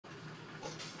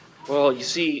Well, you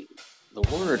see, the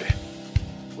word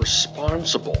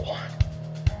responsible,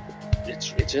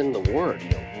 it's in the word,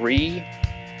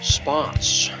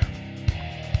 response.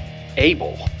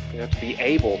 Able. You have to be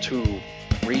able to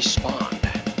respond.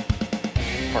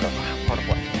 Part of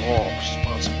what moral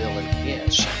responsibility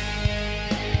is.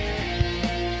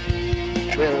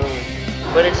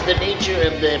 Well, but it's the nature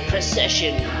of the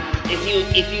procession.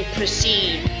 If you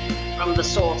proceed from the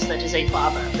source that is a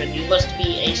father, then you must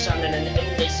be a son and an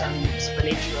only son. It's the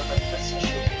nature of a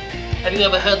procession. Have you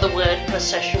ever heard the word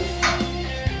procession?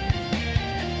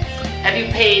 Have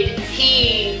you paid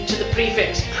heed to the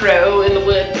prefix pro in the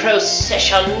word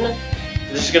procession?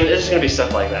 This is gonna be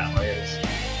stuff like that. Like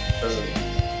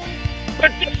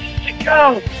But just to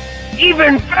go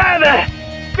even further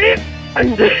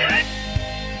beyond.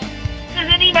 Does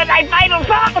it even like vital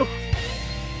song?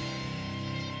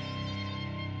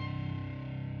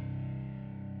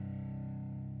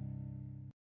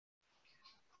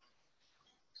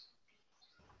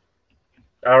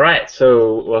 All right,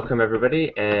 so welcome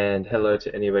everybody, and hello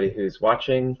to anybody who's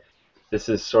watching. This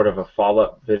is sort of a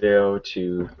follow-up video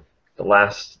to the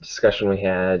last discussion we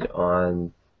had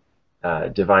on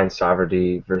divine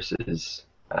sovereignty versus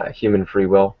human free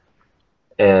will.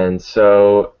 And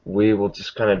so we will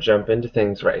just kind of jump into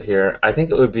things right here. I think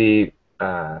it would be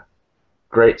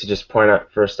great to just point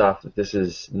out first off that this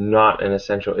is not an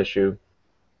essential issue.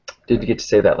 Didn't get to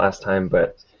say that last time,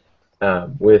 but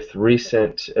with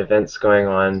recent events going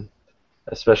on,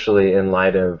 especially in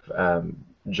light of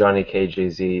Johnny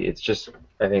KJZ, it's just,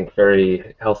 I think,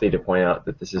 very healthy to point out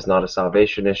that this is not a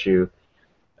salvation issue.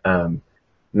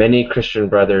 Many Christian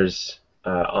brothers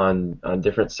on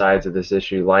different sides of this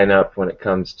issue line up when it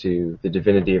comes to the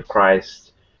divinity of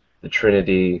Christ, the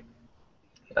Trinity,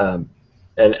 and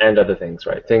other things,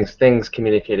 right? Things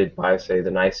communicated by, say, the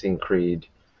Nicene Creed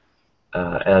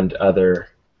and other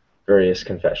various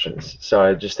confessions. So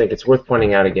I just think it's worth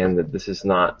pointing out again that this is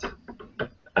not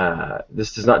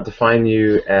this does not define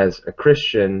you as a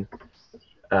Christian,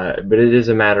 but it is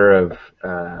a matter of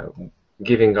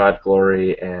giving God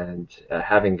glory and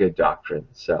having good doctrine.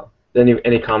 So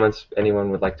any comments anyone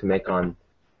would like to make on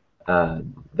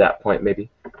that point, maybe?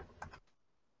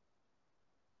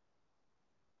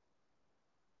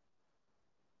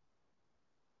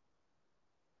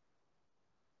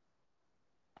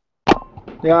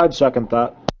 Yeah, I'd second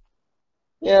that.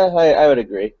 Yeah, I would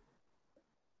agree.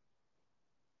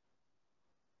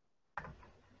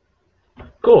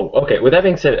 Cool. Okay. With that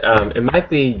being said, it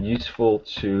might be useful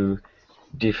to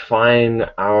define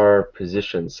our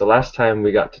position. So last time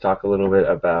we got to talk a little bit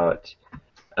about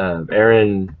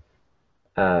Aaron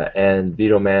and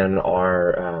Beetleman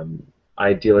are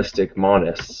idealistic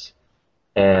monists,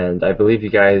 and I believe you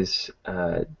guys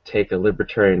take a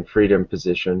libertarian freedom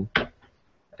position.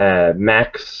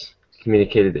 Max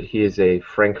communicated that he is a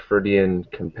Frankfurtian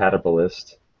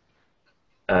compatibilist.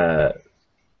 For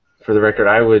the record,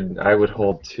 I would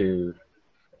hold to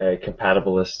a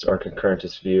compatibilist or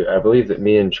concurrentist view. I believe that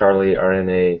me and Charlie are in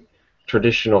a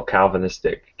traditional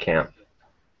Calvinistic camp.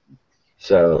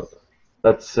 So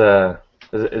that's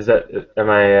is that,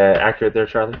 am I accurate there,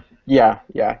 Charlie? Yeah,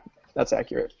 that's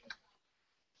accurate.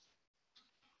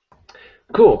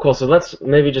 Cool. So let's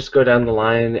maybe just go down the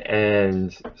line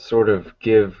and sort of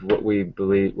give what we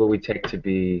believe, what we take to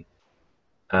be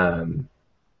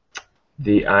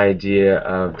the idea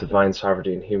of divine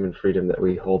sovereignty and human freedom that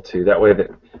we hold to. That way that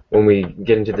when we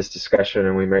get into this discussion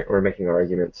and we're making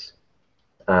arguments,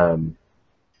 there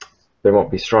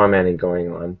won't be straw manning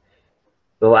going on.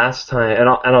 The last time,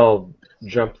 and I'll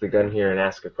jump the gun here and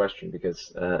ask a question,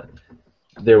 because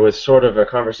there was sort of a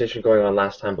conversation going on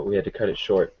last time, but we had to cut it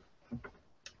short.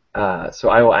 So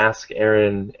I will ask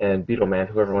Aaron and Beetleman,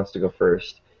 whoever wants to go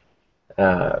first.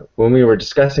 When we were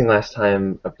discussing last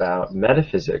time about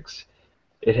metaphysics,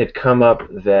 it had come up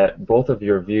that both of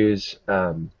your views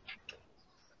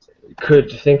could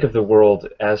think of the world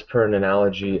as per an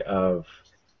analogy of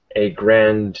a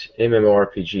grand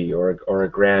MMORPG or a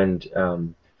grand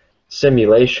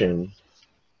simulation,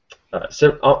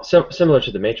 similar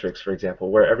to the Matrix, for example,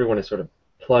 where everyone is sort of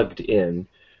plugged in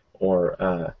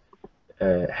or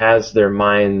has their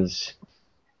minds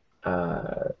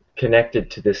connected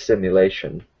to this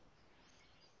simulation.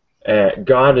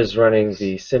 God is running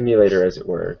the simulator, as it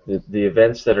were. The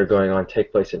events that are going on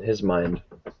take place in his mind.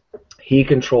 He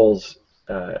controls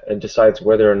and decides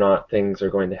whether or not things are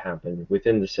going to happen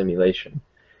within the simulation.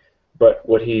 But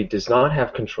what he does not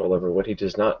have control over, what he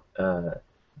does not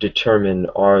determine,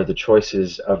 are the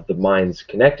choices of the minds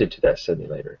connected to that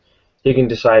simulator. He can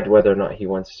decide whether or not he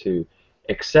wants to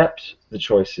accept the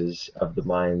choices of the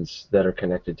minds that are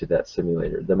connected to that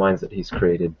simulator, the minds that he's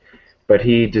created, but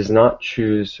he does not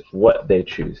choose what they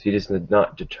choose. He does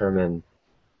not determine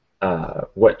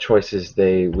what choices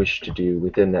they wish to do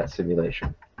within that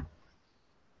simulation.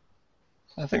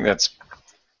 I think that's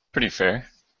pretty fair.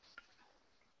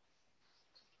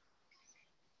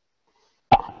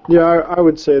 Yeah, I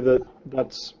would say that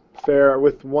that's fair.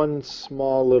 With one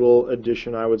small little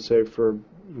addition, I would say for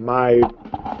my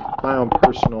own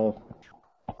personal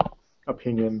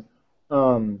opinion,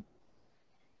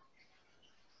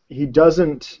 he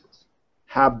doesn't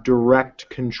have direct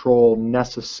control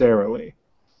necessarily,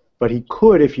 but he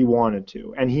could if he wanted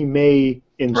to, and he may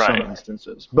in some Right.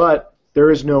 instances. But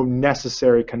there is no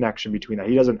necessary connection between that.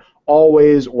 He doesn't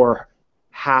always or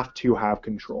have to have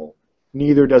control.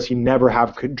 Neither does he never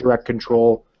have direct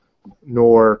control,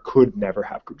 nor could never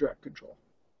have direct control.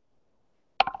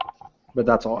 But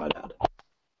that's all I'd add.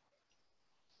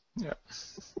 Yeah.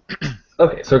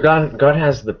 Okay, so God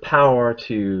has the power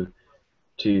to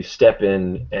step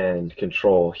in and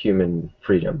control human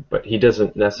freedom, but he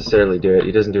doesn't necessarily do it.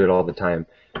 He doesn't do it all the time.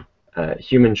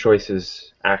 Human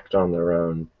choices act on their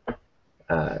own.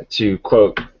 To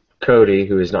quote Cody,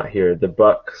 who is not here, the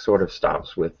buck sort of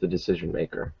stops with the decision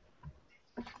maker.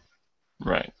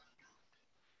 Right.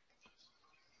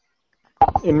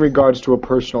 In regards to a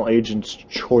personal agent's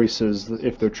choices,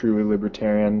 if they're truly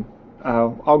libertarian,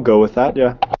 I'll go with that,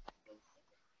 yeah.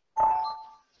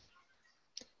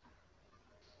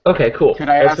 Okay, cool. Could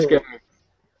I ask Excellent.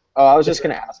 Oh, I was just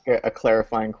going to ask a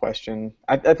clarifying question.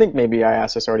 I think maybe I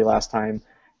asked this already last time,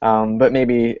 but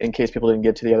maybe in case people didn't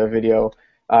get to the other video,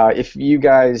 if you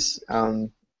guys,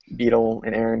 Beetle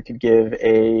and Aaron, could give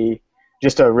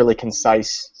just a really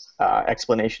concise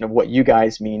explanation of what you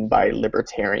guys mean by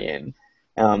libertarian,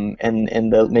 and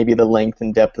maybe the length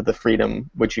and depth of the freedom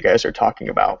which you guys are talking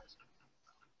about.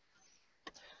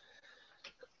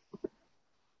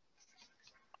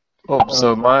 Well,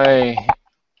 so my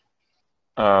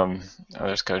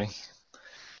there's Cody.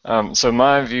 So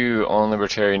my view on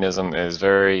libertarianism is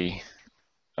very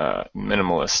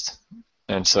minimalist,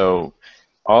 and so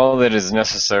all that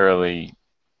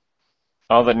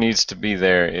needs to be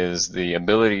there is the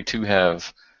ability to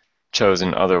have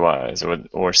chosen otherwise,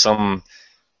 or some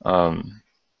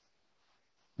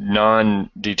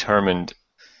non-determined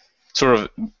sort of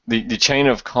the chain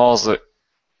of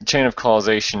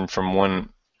causation from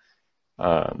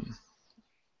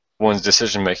one's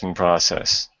decision-making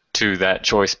process to that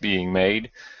choice being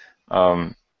made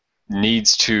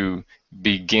needs to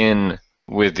begin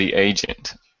with the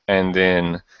agent, and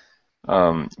then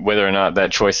whether or not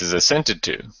that choice is assented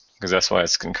to, because that's why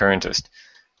it's concurrentist,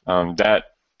 that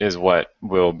is what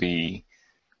will be.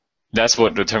 That's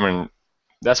what would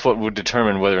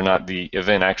determine whether or not the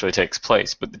event actually takes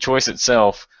place. But the choice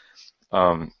itself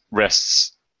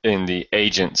rests in the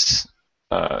agent's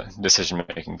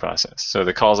decision-making process. So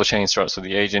the causal chain starts with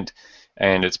the agent,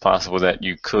 and it's possible that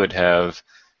you could have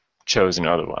chosen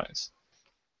otherwise.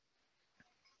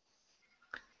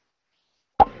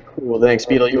 Cool, thanks,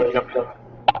 Beetle. You want to jump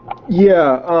in?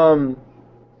 Yeah,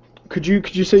 could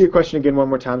you say your question again one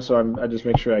more time so I just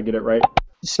make sure I get it right?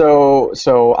 So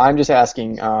I'm just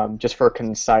asking, just for a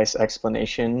concise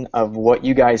explanation of what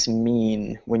you guys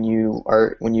mean when you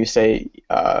say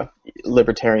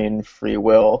libertarian free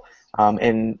will,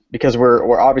 and because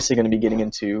we're obviously going to be getting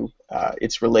into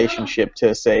its relationship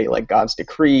to, say, like God's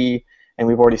decree, and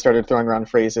we've already started throwing around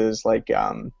phrases like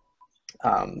God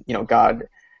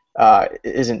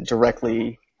isn't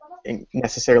directly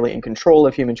necessarily in control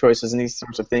of human choices and these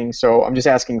sorts of things. So I'm just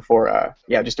asking for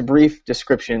just a brief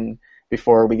description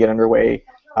before we get underway,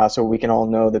 so we can all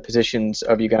know the positions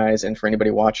of you guys, and for anybody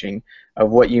watching,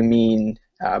 of what you mean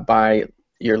by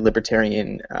your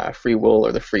libertarian free will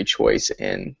or the free choice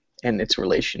and its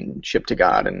relationship to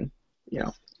God, and Yeah.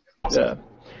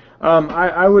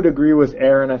 I would agree with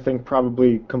Aaron, I think,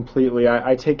 probably completely.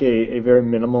 I take a very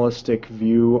minimalistic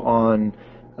view on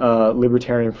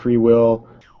libertarian free will.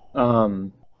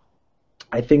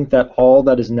 I think that all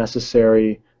that is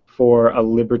necessary for a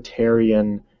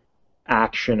libertarian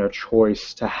action or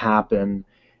choice to happen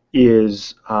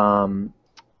is for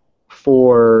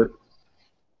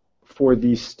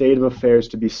the state of affairs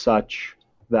to be such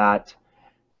that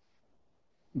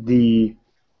you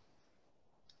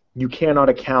cannot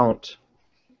account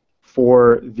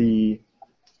for the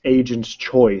agent's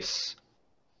choice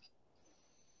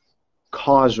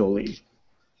causally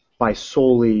by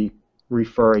solely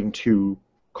referring to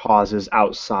causes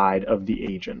outside of the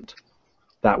agent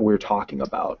that we're talking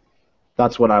about.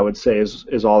 That's what I would say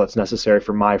is all that's necessary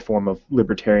for my form of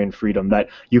libertarian freedom, that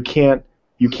you can't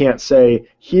You can't say,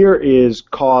 here is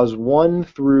cause 1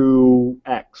 through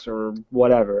X or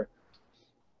whatever.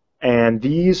 And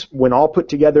these, when all put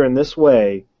together in this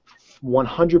way,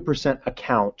 100%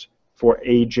 account for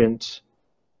Agent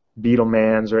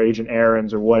Beetleman's or Agent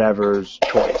Aaron's or whatever's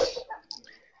choice.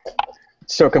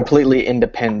 So completely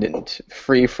independent,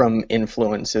 free from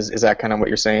influence, is that kind of what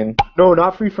you're saying? No,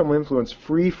 not free from influence,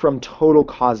 free from total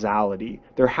causality.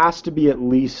 There has to be at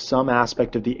least some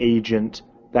aspect of the agent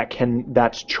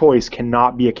that choice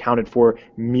cannot be accounted for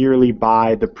merely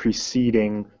by the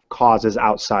preceding causes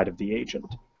outside of the agent.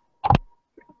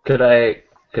 Could I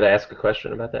ask a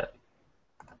question about that?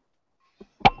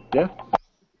 Yeah.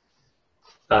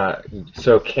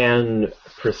 So can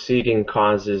preceding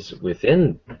causes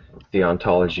within the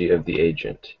ontology of the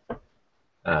agent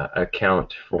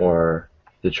account for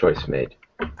the choice made?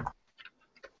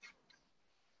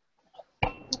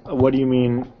 What do you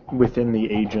mean within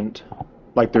the agent?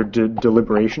 Like their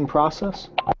deliberation process?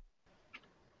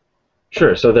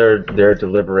 Sure. So their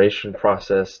deliberation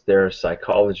process, their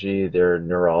psychology, their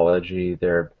neurology,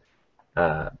 their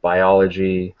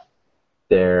biology,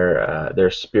 their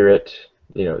spirit,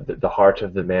 you know, the heart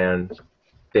of the man,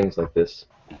 things like this.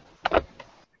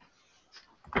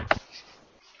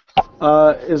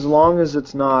 As long as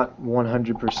it's not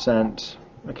 100%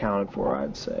 accounted for,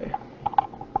 I'd say.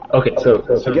 Okay, so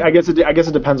I guess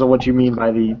it depends on what you mean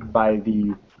by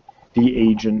the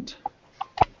agent.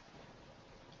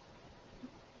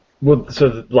 Well,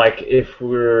 so like if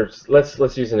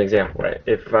let's use an example, right?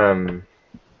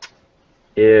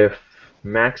 If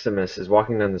Maximus is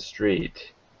walking down the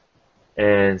street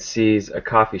and sees a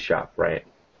coffee shop, right?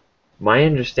 My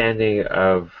understanding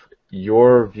of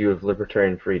your view of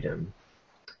libertarian freedom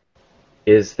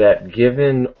is that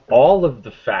given all of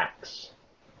the facts,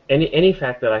 any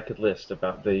fact that I could list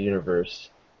about the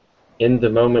universe in the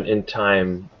moment in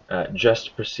time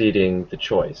just preceding the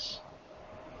choice,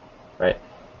 right?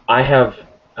 I have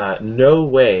no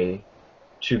way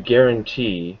to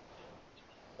guarantee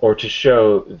or to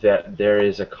show that there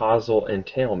is a causal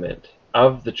entailment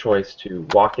of the choice to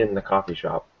walk in the coffee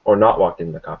shop or not walk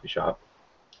in the coffee shop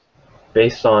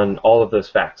based on all of those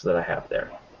facts that I have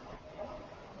there.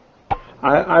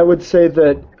 I would say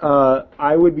that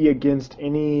I would be against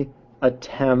any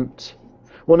attempt,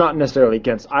 well, not necessarily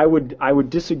against, I would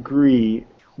disagree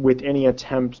with any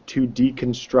attempt to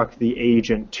deconstruct the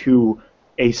agent to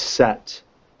a set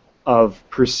of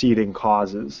preceding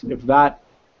causes. If that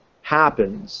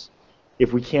happens,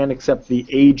 if we can't accept the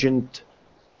agent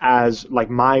as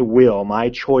like my will, my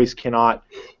choice cannot,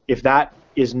 if that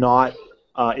is not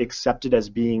accepted as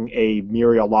being a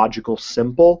mereological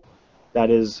simple,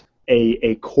 that is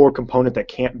a core component that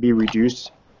can't be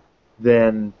reduced,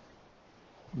 then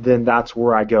that's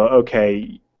where I go,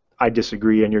 okay, I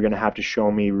disagree, and you're going to have to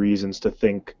show me reasons to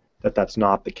think that that's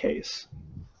not the case.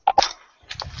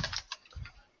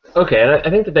 Okay, and I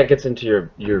think that gets into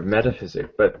your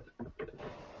metaphysic, but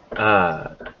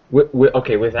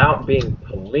okay, without being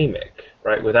polemic,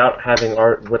 right?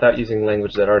 Without using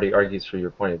language that already argues for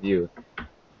your point of view,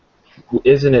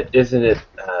 isn't it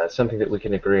something that we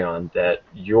can agree on that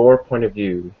your point of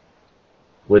view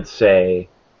would say,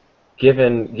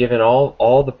 given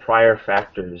all the prior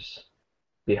factors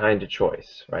behind a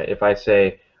choice, right? If I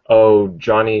say, oh,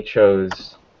 Johnny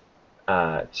chose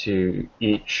to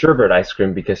eat sherbet ice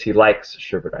cream because he likes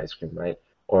sherbet ice cream, right?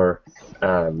 Or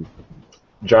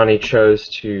Johnny chose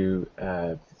to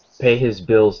pay his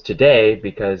bills today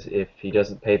because if he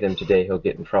doesn't pay them today, he'll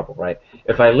get in trouble, right?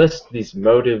 If I list these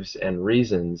motives and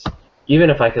reasons,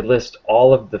 even if I could list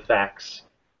all of the facts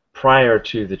prior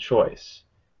to the choice,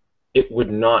 it would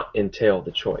not entail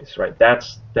the choice, right?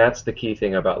 That's the key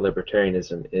thing about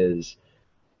libertarianism is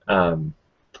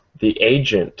the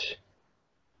agent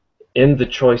in the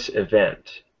choice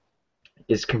event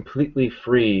is completely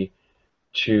free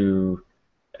to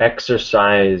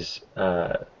exercise,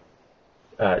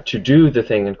 to do the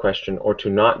thing in question or to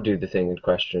not do the thing in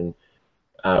question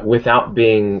without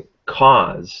being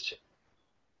caused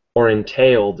or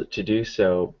entailed to do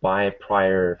so by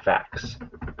prior facts.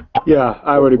 Yeah,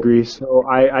 I would agree. So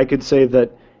I could say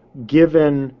that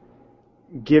given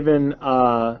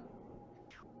a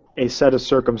set of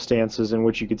circumstances in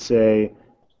which you could say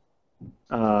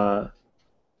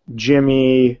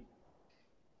Jimmy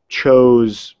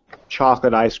chose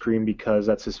chocolate ice cream because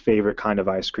that's his favorite kind of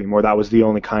ice cream, or that was the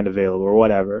only kind available, or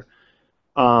whatever.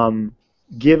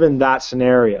 Given that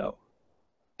scenario,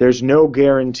 there's no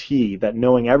guarantee that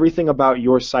knowing everything about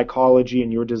your psychology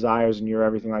and your desires and your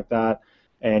everything like that,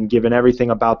 and given everything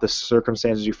about the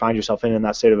circumstances you find yourself in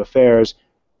that state of affairs,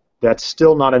 that's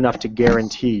still not enough to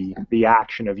guarantee the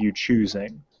action of you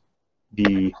choosing.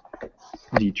 the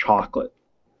chocolate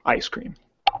ice cream.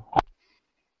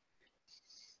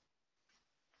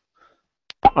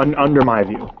 Under my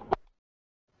view.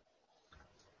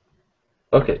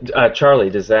 Okay, Charlie,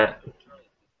 does that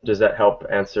help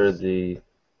answer the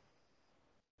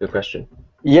question?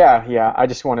 Yeah. I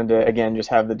just wanted to again just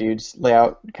have the dudes lay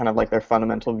out kind of like their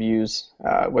fundamental views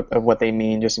of what they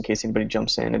mean, just in case anybody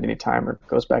jumps in at any time or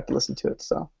goes back to listen to it.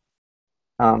 So,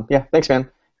 yeah, thanks, man.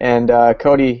 And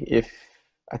Cody, if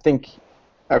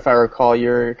I recall,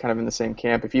 you're kind of in the same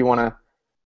camp. If you want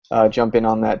to jump in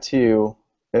on that too,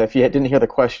 if you didn't hear the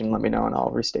question, let me know and I'll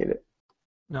restate it.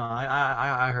 No,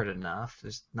 I heard enough.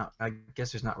 I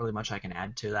guess there's not really much I can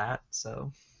add to that.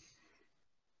 So.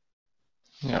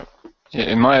 Yeah.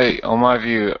 On my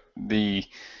view, the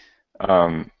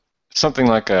something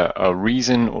like a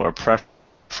reason or a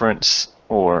preference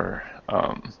or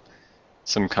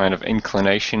some kind of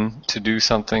inclination to do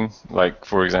something, like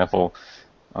for example,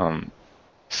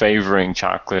 favoring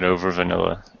chocolate over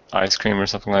vanilla ice cream or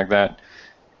something like that.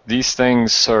 These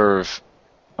things serve.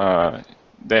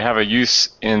 They have a use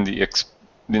in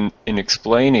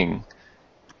explaining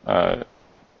an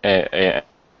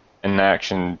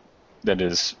action that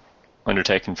is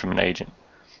undertaken from an agent,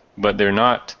 but they're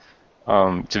not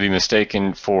to be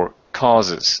mistaken for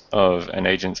causes of an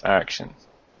agent's action.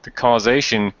 The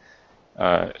causation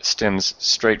stems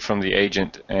straight from the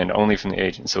agent and only from the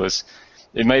agent. So it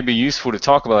may be useful to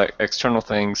talk about external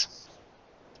things,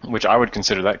 which I would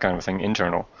consider that kind of thing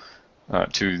internal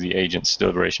to the agent's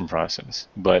deliberation process.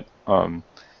 But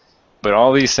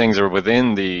all these things are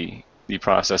within the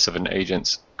process of an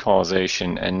agent's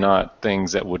causation and not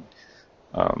things that would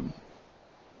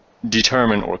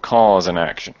determine or cause an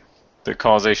action. The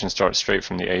causation starts straight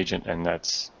from the agent, and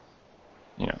that's,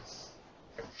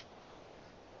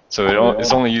 so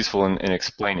it's only useful in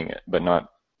explaining it, but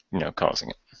not, causing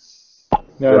it.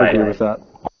 Yeah, I agree with that.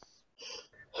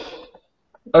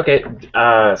 Okay,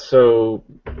 so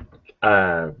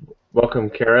welcome,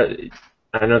 Kara.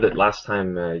 I know that last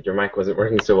time your mic wasn't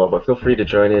working so well, but feel free to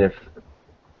join in if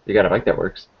you got a mic that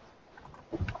works.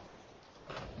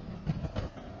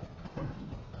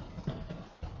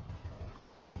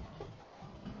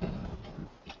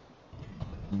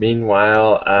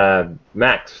 Meanwhile,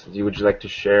 Max, would you like to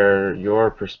share your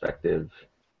perspective?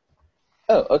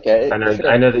 Oh, okay. I know Sure.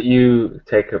 I know that you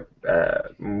take a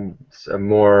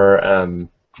more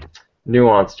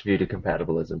nuanced view to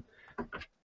compatibilism.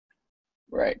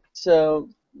 Right. So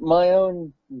my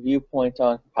own viewpoint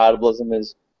on compatibilism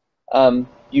is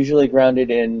usually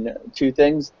grounded in two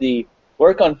things: the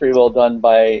work on free will done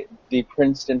by the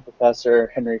Princeton professor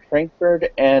Henry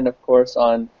Frankfurt, and of course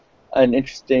on an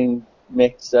interesting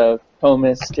mix of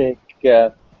Thomistic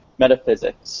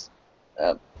metaphysics.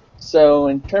 So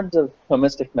in terms of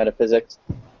Thomistic metaphysics,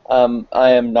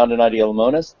 I am not an ideal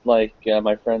monist like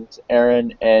my friends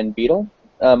Aaron and Beetle.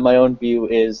 My own view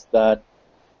is that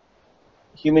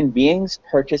human beings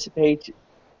participate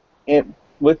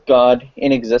with God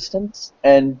in existence,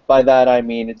 and by that I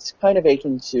mean it's kind of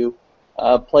akin to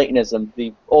Platonism.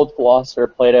 The old philosopher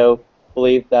Plato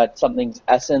believed that something's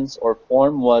essence or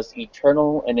form was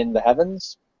eternal and in the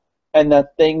heavens, and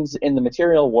that things in the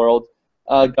material world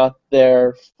got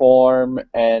their form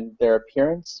and their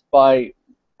appearance by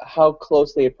how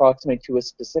close they approximate to a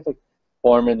specific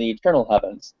form in the eternal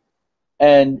heavens.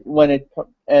 And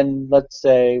let's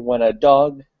say when a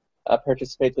dog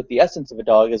participates with the essence of a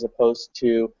dog as opposed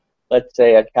to, let's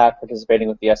say, a cat participating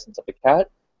with the essence of a cat,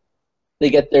 they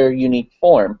get their unique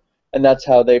form, and that's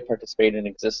how they participate in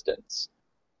existence.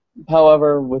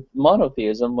 However, with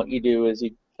monotheism, what you do is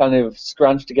you kind of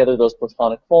scrunch together those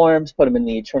Platonic forms, put them in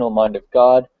the eternal mind of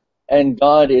God, and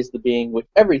God is the being which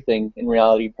everything in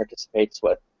reality participates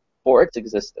with for its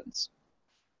existence.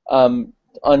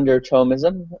 Under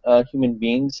Thomism, human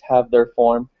beings have their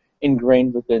form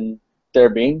ingrained within their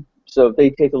being, so they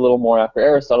take a little more after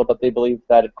Aristotle, but they believe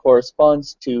that it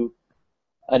corresponds to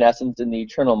an essence in the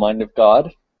eternal mind of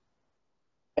God.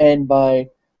 And by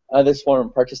this form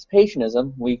of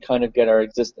participationism, we kind of get our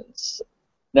existence.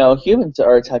 Now, humans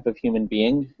are a type of human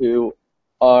being who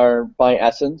are, by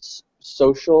essence,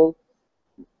 social,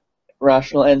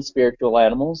 rational, and spiritual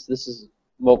animals. This is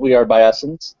what we are by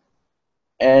essence.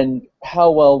 And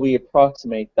how well we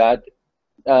approximate that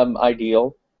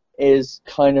ideal is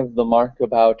kind of the mark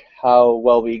about how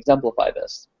well we exemplify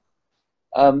this.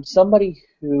 Somebody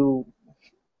who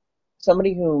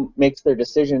makes their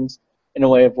decisions in a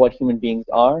way of what human beings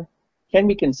are can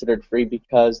be considered free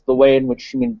because the way in which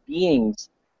human beings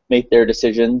make their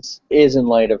decisions is in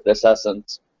light of this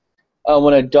essence.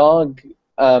 When a dog,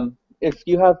 if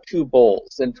you have two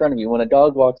bowls in front of you, when a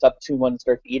dog walks up to one and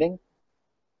starts eating,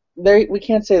 we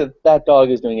can't say that that dog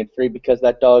is doing it free because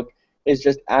that dog is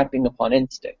just acting upon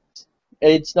instinct.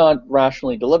 It's not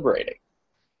rationally deliberating.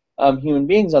 Human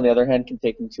beings, on the other hand, can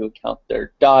take into account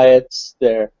their diets,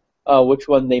 their which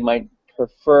one they might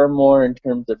prefer more in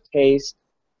terms of taste.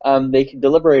 They can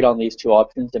deliberate on these two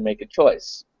options and make a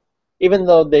choice. Even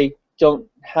though they don't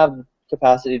have the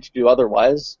capacity to do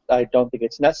otherwise, I don't think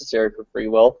it's necessary for free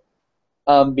will.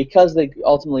 Because they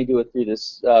ultimately do it through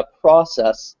this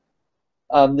process,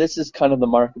 this is kind of the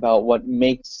mark about what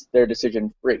makes their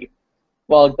decision free.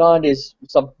 While God is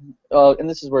and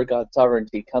this is where God's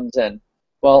sovereignty comes in.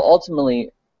 While ultimately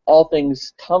all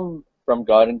things come from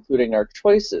God, including our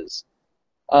choices,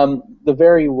 the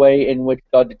very way in which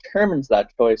God determines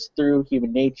that choice through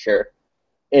human nature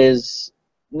is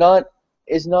not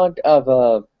of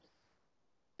a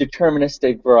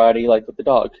deterministic variety like with the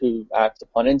dog who acts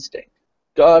upon instinct.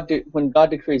 When God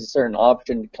decrees a certain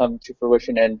option to come to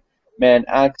fruition and man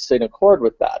acts in accord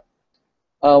with that,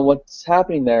 what's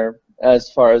happening there,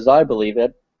 as far as I believe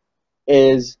it,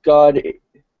 is God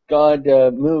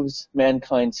moves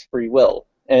mankind's free will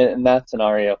in that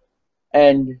scenario,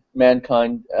 and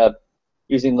mankind,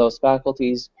 using those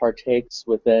faculties, partakes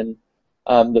within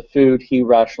the food he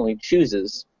rationally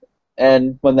chooses.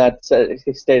 And when that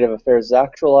state of affairs is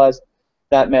actualized,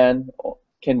 that man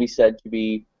can be said to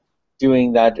be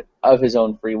doing that of his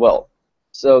own free will.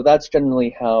 So that's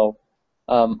generally how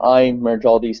I merge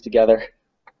all these together.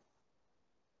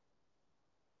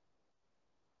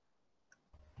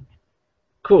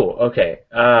 Cool. Okay.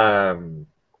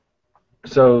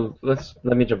 So let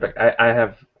me jump back. I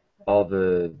have all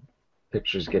the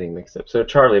pictures getting mixed up. So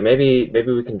Charlie, maybe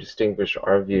we can distinguish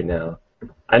our view now.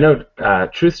 I know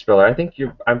Truth Spiller. I think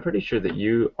I'm pretty sure that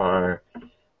you are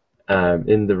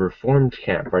in the Reformed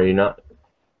camp. Are you not?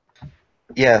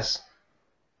 Yes.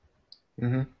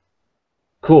 Mm-hmm.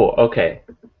 Cool. Okay.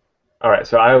 All right.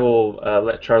 So I will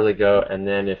let Charlie go, and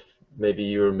then if maybe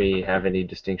you or me have any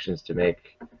distinctions to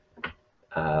make,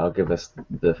 I'll give us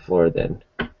the floor then.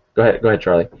 Go ahead,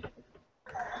 Charlie.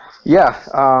 Yeah,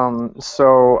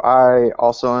 so I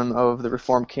also am of the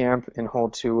Reformed camp and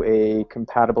hold to a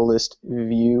compatibilist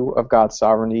view of God's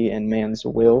sovereignty and man's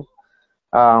will.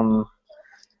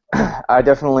 I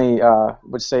definitely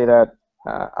would say that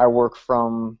I work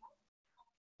from,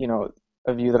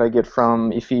 a view that I get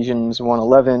from Ephesians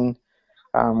 1:11,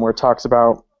 where it talks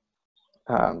about,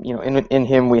 in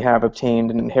Him we have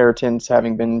obtained an inheritance,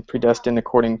 having been predestined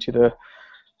according to the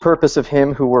purpose of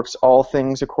Him who works all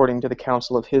things according to the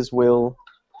counsel of His will,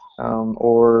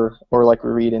 or like we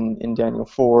read in Daniel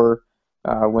 4,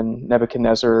 when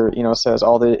Nebuchadnezzar, says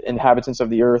all the inhabitants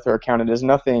of the earth are counted as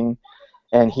nothing,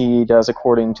 and he does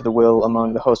according to the will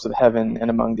among the hosts of heaven and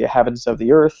among the inhabitants of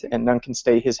the earth, and none can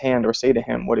stay his hand or say to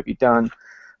him, "What have you done?"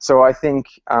 So I think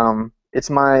it's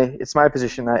my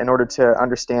position that in order to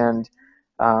understand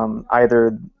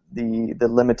either the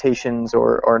limitations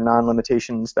or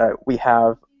non-limitations that we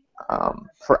have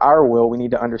for our will, we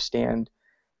need to understand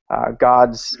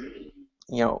God's,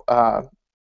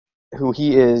 who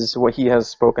He is, what He has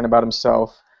spoken about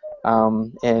Himself,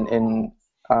 and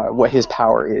what His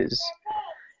power is.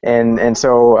 And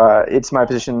so it's my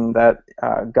position that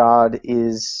God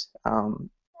is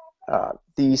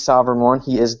the sovereign one.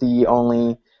 He is the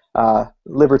only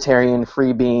libertarian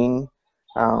free being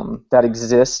that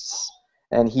exists,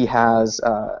 and He has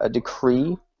a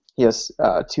decree. He has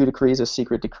two decrees, a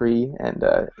secret decree and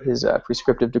His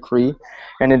prescriptive decree.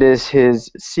 And it is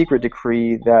His secret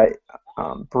decree that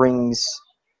brings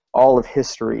all of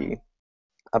history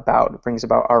about, brings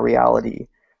about our reality.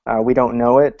 We don't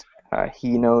know it.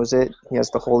 He knows it. He has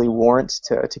the holy warrant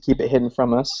to keep it hidden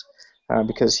from us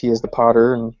because He is the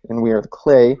potter and we are the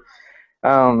clay.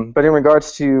 But in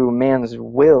regards to man's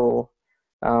will,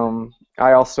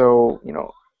 I also,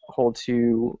 hold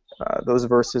to those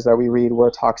verses that we read where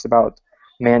it talks about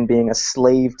man being a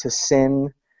slave to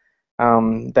sin,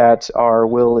 that our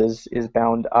will is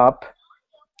bound up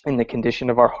in the condition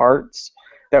of our hearts,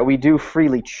 that we do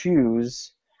freely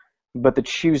choose, but the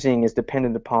choosing is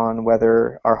dependent upon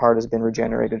whether our heart has been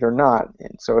regenerated or not.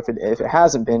 And so if it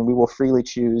hasn't been, we will freely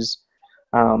choose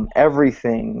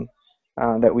everything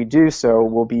that we do so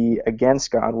will be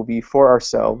against God, will be for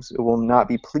ourselves. It will not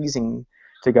be pleasing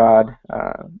to God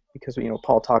because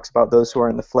Paul talks about those who are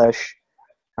in the flesh.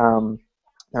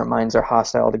 Their minds are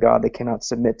hostile to God. They cannot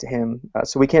submit to Him.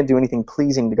 So we can't do anything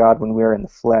pleasing to God when we are in the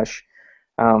flesh.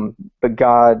 But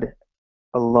God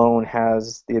alone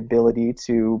has the ability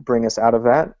to bring us out of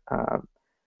that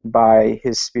by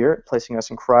His Spirit, placing us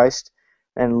in Christ,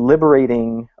 and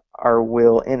liberating our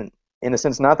will in a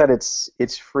sense, not that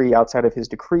it's free outside of His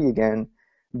decree again,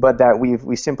 but that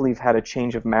we simply have had a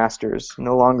change of masters.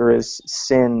 No longer is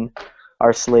sin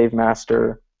our slave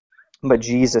master, but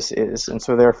Jesus is, and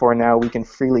so therefore now we can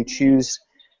freely choose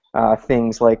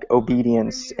things like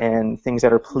obedience and things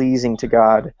that are pleasing to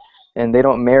God, and they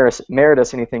don't merit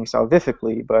us anything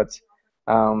salvifically, but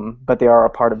they are a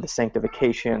part of the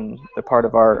sanctification, the part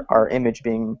of our image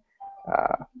being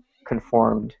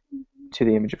conformed to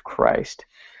the image of Christ.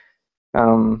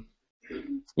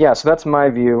 Yeah, so that's my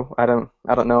view. I don't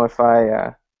know if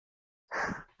I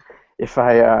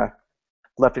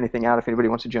left anything out. If anybody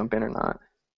wants to jump in or not.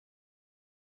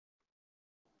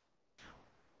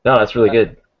 No, that's really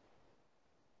good.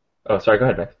 Oh, sorry. Go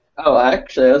ahead, Max. Oh,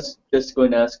 actually, I was just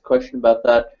going to ask a question about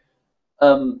that.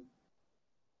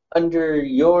 Under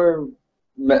your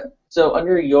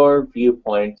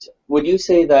viewpoint, would you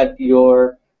say that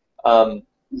your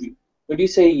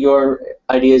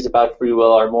ideas about free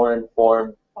will are more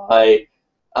informed by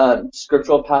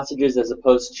scriptural passages as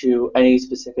opposed to any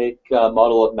specific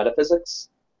model of metaphysics?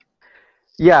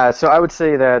 Yeah, so I would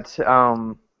say that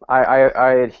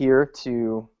I adhere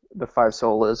to the five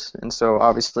solas, and so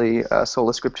obviously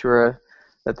sola scriptura,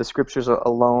 that the scriptures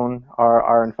alone are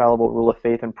our infallible rule of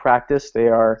faith and practice. They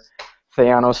are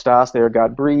theanostas, they are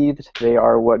God-breathed, they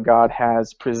are what God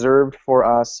has preserved for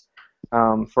us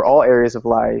for all areas of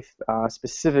life,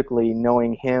 specifically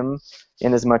knowing Him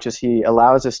in as much as He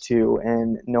allows us to,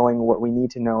 and knowing what we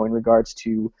need to know in regards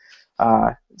to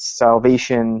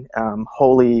salvation,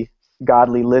 holy,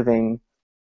 godly living,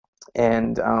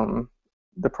 and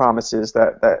the promises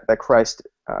that Christ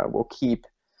will keep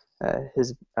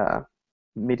His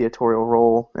mediatorial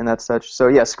role and that such. So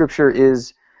yeah, Scripture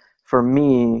is, for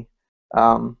me,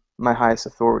 my highest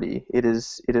authority. It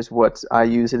is what I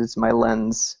use. It is my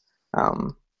lens.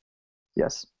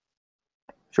 Yes.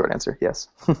 Short answer, yes.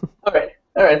 All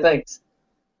right, thanks.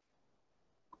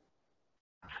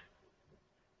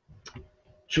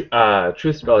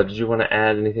 Truth Speller, did you want to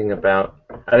add anything about?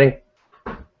 I think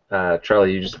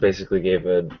Charlie, you just basically gave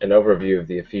an overview of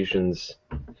the Ephesians.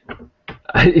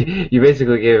 You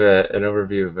basically gave an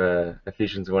overview of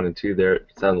Ephesians 1 and 2 there, it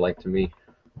sounded like to me.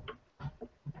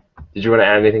 Did you want to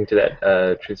add anything to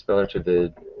that, Truth Speller, to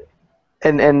the...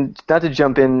 And not to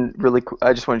jump in really,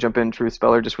 I just want to jump in, Truth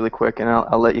Speller, just really quick, and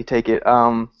I'll let you take it.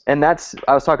 And that's,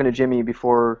 I was talking to Jimmy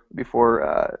before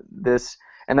this,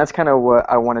 and that's kind of what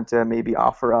I wanted to maybe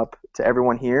offer up to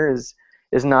everyone here is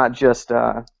not just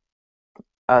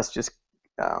us just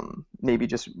maybe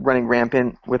just running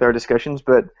rampant with our discussions,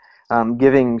 but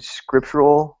giving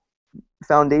scriptural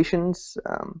foundations.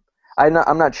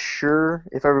 I'm not sure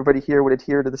if everybody here would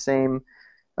adhere to the same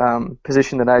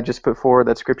position that I just put forward,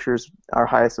 that Scripture is our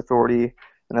highest authority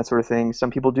and that sort of thing.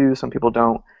 Some people do, some people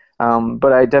don't.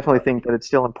 But I definitely think that it's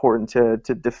still important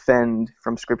to defend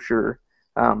from Scripture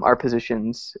our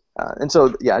positions. And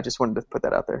so, yeah, I just wanted to put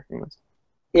that out there. Anyways.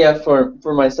 Yeah, for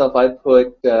myself, I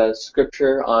put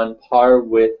Scripture on par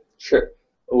with church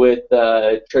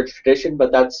tradition,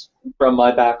 but that's from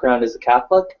my background as a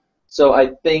Catholic. So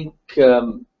I think,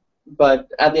 but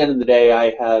at the end of the day,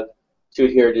 I have to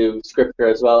adhere to Scripture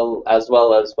as well as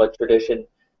what tradition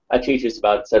teaches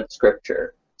about said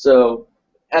Scripture. So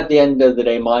at the end of the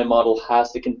day, my model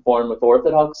has to conform with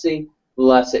orthodoxy,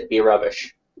 lest it be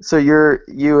rubbish. So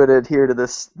you would adhere to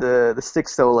the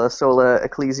sixth sola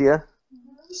ecclesia.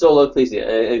 Sola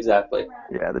ecclesia, exactly.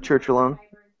 Yeah, the church alone.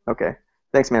 Okay,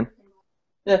 thanks, man.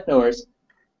 Yeah, no worries.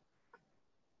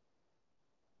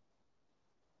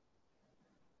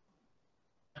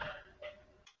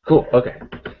 Cool. Okay.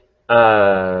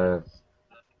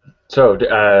 So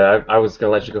I was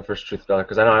gonna let you go first, Truth Speller,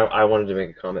 because I know I wanted to make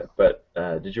a comment, but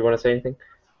did you want to say anything?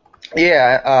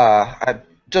 Yeah,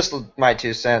 just my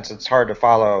 2 cents. It's hard to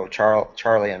follow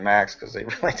Charlie and Max because they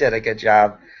really did a good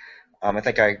job. I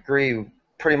think I agree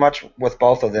pretty much with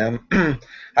both of them.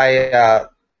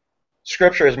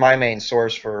 Scripture is my main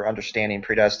source for understanding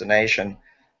predestination,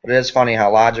 but it is funny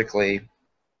how logically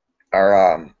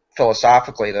or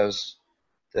philosophically those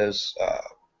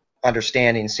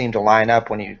understandings seem to line up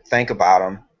when you think about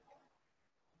them.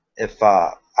 If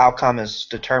outcome is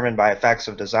determined by effects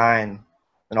of design,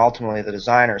 then ultimately the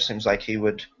designer seems like he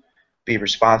would be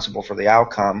responsible for the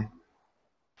outcome.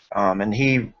 And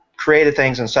he created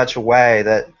things in such a way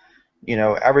that, you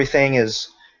know, everything has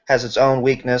its own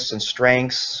weakness and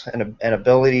strengths and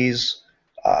abilities,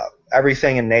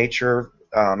 everything in nature,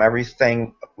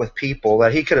 everything with people,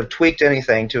 that he could have tweaked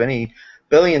anything to any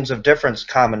billions of different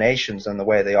combinations in the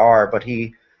way they are, but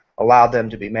he allowed them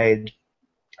to be made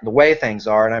the way things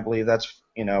are, and I believe that's,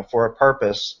 you know, for a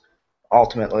purpose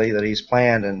ultimately that he's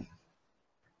planned. And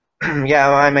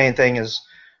yeah, my main thing is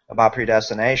about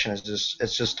predestination is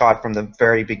just taught from the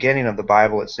very beginning of the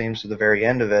Bible, it seems, to the very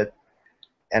end of it,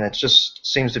 and it just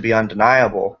seems to be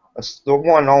undeniable. That's the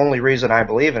one only reason I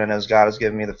believe in it, is God has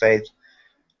given me the faith,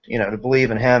 to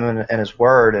believe in Him and His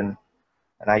Word, and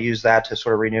I use that to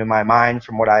sort of renew my mind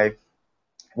from what I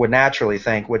would naturally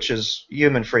think, which is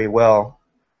human free will.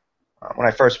 When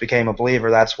I first became a believer,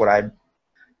 that's what I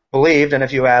believed, and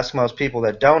if you ask most people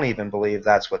that don't even believe,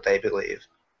 that's what they believe.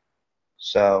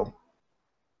 So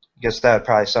I guess that would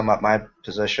probably sum up my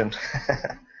position.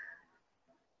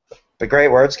 But great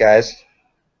words, guys.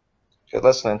 Good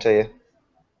listening to you.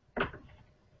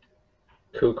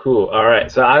 Cool. All right.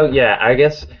 So I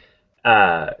guess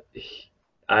I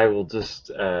will just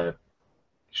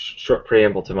short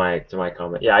preamble to my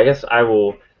comment. Yeah, I guess I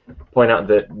will point out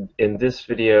that in this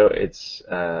video, it's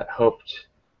hoped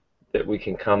that we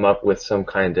can come up with some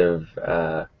kind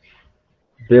of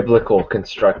biblical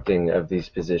constructing of these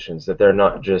positions, that they're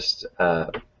not just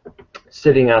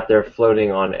sitting out there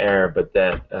floating on air, but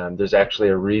that there's actually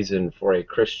a reason for a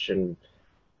Christian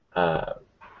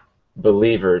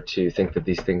believer to think that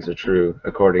these things are true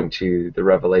according to the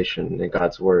revelation in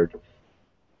God's Word.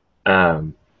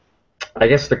 I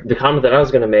guess the comment that I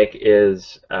was going to make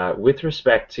is with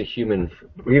respect to human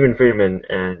freedom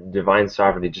and divine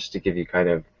sovereignty, just to give you kind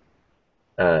of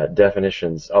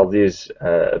definitions. I'll use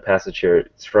a passage here.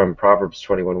 It's from Proverbs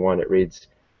 21:1. It reads,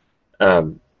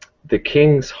 "The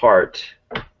king's heart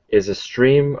is a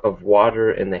stream of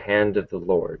water in the hand of the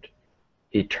Lord.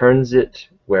 He turns it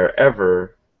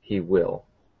wherever He will."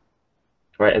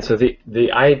 Right, and so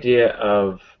the idea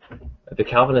of the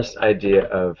Calvinist idea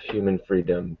of human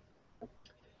freedom,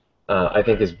 I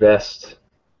think, is best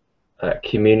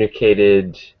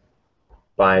communicated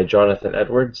by Jonathan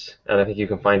Edwards, and I think you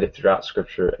can find it throughout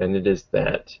Scripture, and it is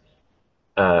that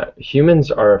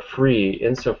humans are free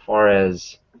insofar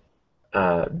as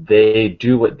they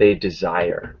do what they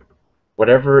desire.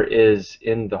 Whatever is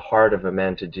in the heart of a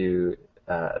man to do,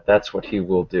 that's what he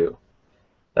will do.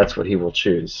 That's what he will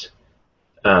choose.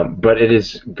 But it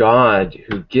is God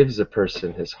who gives a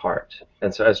person his heart.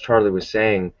 And so, as Charlie was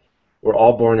saying, we're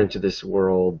all born into this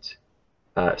world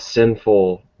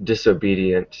sinful,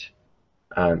 disobedient,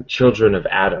 children of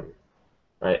Adam,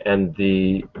 right? And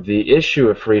the issue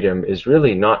of freedom is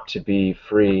really not to be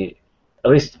free.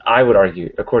 At least I would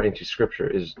argue, according to Scripture,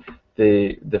 is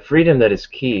the freedom that is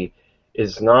key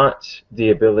is not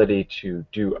the ability to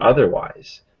do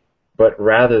otherwise, but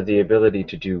rather the ability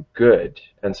to do good.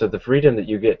 And so the freedom that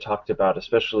you get talked about,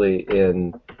 especially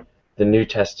in the New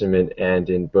Testament and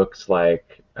in books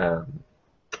like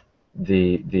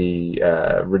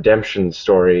the redemption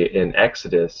story in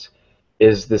Exodus,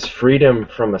 is this freedom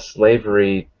from a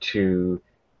slavery to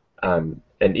an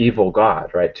evil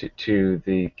god, right? To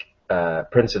the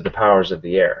prince of the powers of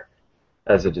the air,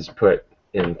 as it is put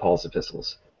in Paul's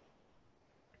epistles.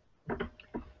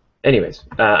 Anyways,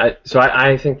 so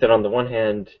I think that on the one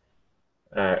hand,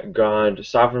 God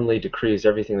sovereignly decrees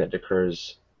everything that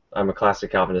occurs. I'm a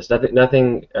classic Calvinist.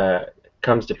 Nothing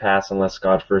comes to pass unless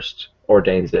God first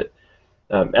ordains it.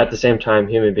 At the same time,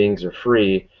 human beings are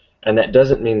free, and that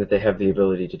doesn't mean that they have the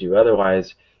ability to do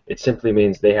otherwise. It simply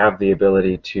means they have the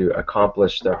ability to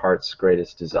accomplish their heart's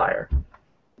greatest desire.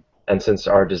 And since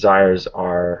our desires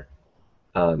are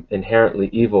inherently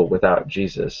evil without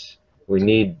Jesus, we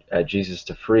need Jesus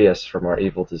to free us from our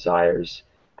evil desires.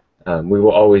 We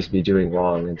will always be doing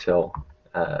wrong until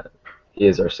He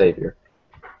is our Savior.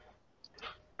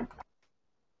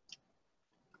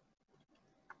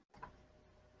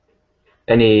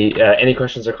 Any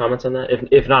questions or comments on that?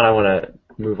 If not, I want to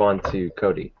move on to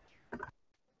Cody.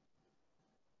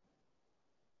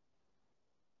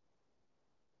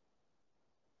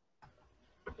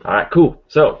 All right, cool.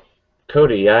 So,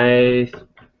 Cody, I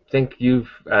think you've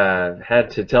had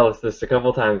to tell us this a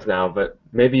couple times now, but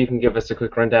maybe you can give us a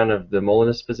quick rundown of the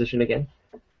Molinist position again,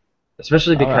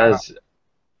 especially because.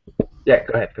 Yeah,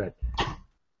 go ahead.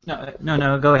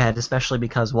 No, go ahead. Especially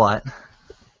because what?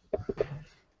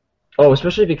 Oh,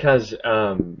 especially because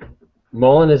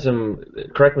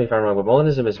Molinism, correct me if I'm wrong, but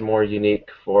Molinism is more unique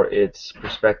for its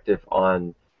perspective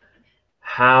on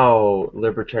how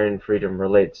libertarian freedom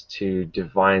relates to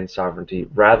divine sovereignty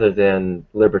rather than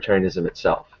libertarianism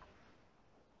itself.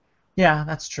 Yeah,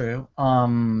 that's true.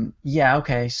 Yeah,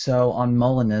 okay, so on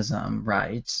Molinism,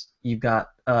 right, you've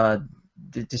got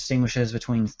distinguishes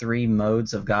between three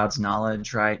modes of God's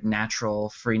knowledge, right? Natural,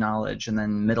 free knowledge, and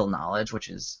then middle knowledge, which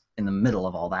is in the middle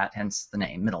of all that, hence the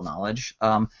name, middle knowledge.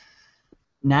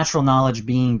 Natural knowledge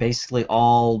being basically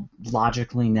all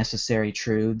logically necessary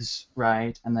truths,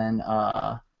 right? And then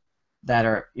that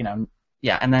are,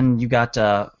 and then you got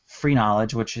free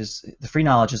knowledge, which is the free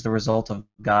knowledge is the result of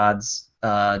God's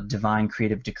divine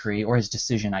creative decree, or his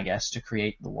decision, I guess, to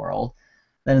create the world.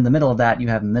 Then in the middle of that, you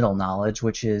have middle knowledge,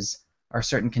 which are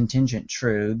certain contingent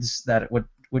truths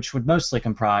which would mostly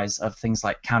comprise of things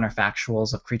like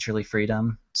counterfactuals of creaturely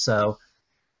freedom. So,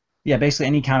 yeah, basically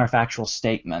any counterfactual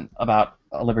statement about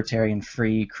a libertarian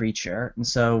free creature. And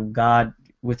so God,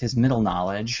 with his middle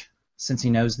knowledge, since he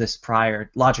knows this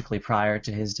logically prior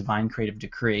to his divine creative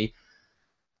decree,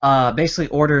 basically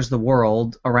orders the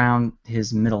world around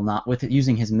his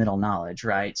using his middle knowledge,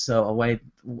 right? So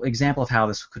example of how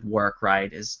this could work,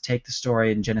 right, is take the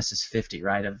story in Genesis 50,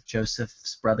 right, of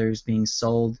Joseph's brothers being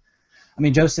sold.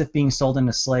 Joseph being sold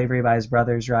into slavery by his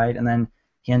brothers, right, and then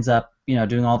he ends up,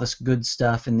 doing all this good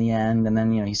stuff in the end, and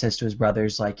then, he says to his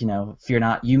brothers, like, fear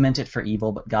not, you meant it for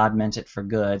evil, but God meant it for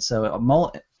good. So a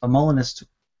Molinist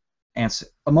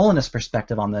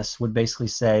perspective on this would basically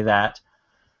say that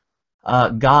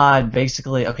God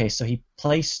basically, so he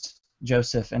placed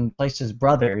Joseph and placed his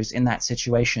brothers in that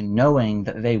situation knowing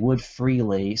that they would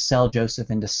freely sell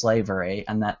Joseph into slavery,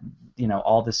 and that,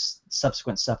 all this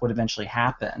subsequent stuff would eventually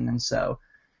happen. And so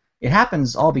it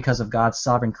happens all because of God's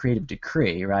sovereign creative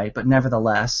decree, right? But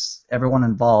nevertheless, everyone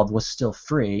involved was still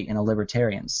free in a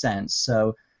libertarian sense.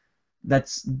 So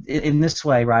that's, in this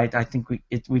way, right, I think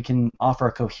we can offer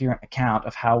a coherent account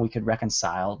of how we could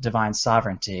reconcile divine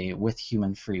sovereignty with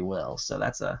human free will. So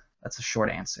that's a short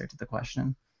answer to the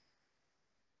question.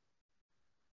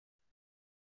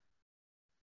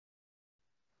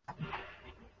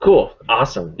 Cool,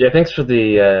 awesome. Yeah, thanks for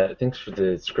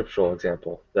the scriptural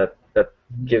example. That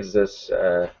gives us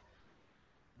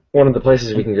one of the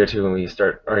places we can go to when we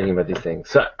start arguing about these things.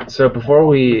 So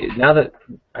now that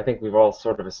I think we've all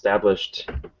sort of established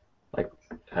like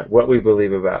what we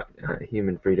believe about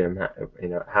human freedom,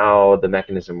 how the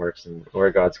mechanism works and where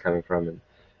God's coming from,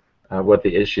 and what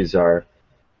the issues are,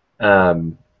 I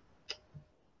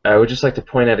would just like to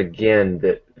point out again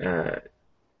that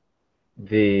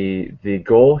the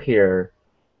goal here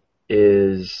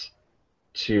is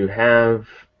to have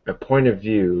a point of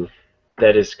view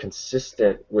that is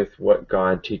consistent with what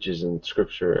God teaches in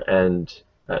Scripture, and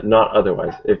not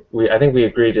otherwise. I think we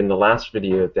agreed in the last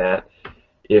video that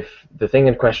if the thing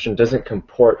in question doesn't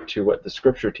comport to what the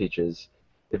Scripture teaches,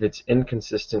 if it's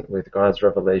inconsistent with God's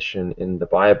revelation in the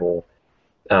Bible,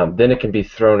 then it can be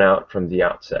thrown out from the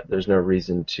outset. There's no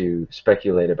reason to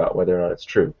speculate about whether or not it's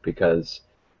true, because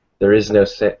there is no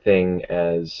set thing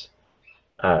as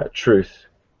truth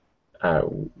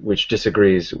which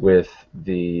disagrees with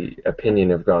the opinion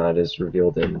of God as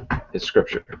revealed in His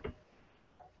Scripture.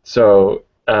 So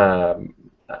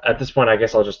at this point, I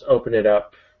guess I'll just open it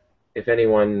up. If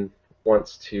anyone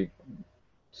wants to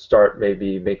start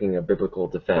maybe making a biblical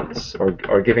defense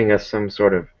or giving us some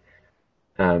sort of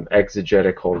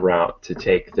exegetical route to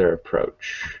take their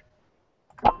approach.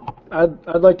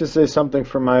 I'd like to say something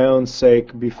for my own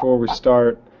sake before we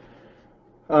start.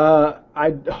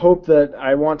 I hope that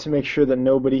I want to make sure that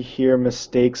nobody here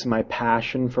mistakes my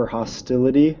passion for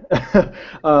hostility.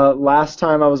 Last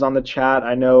time I was on the chat,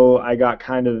 I know I got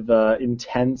kind of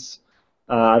intense.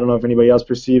 I don't know if anybody else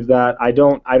perceived that.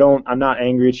 I'm not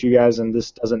angry at you guys, and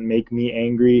this doesn't make me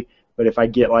angry. But if I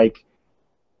get like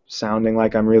sounding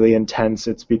like I'm really intense,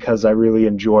 it's because I really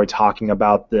enjoy talking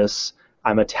about this.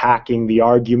 I'm attacking the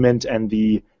argument and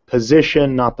the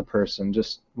position, not the person.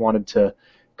 Just wanted to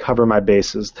cover my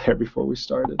bases there before we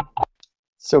started.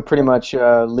 So pretty much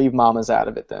leave mamas out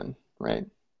of it then, right?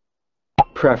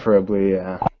 Preferably,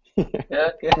 yeah. Yeah,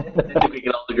 okay. I think we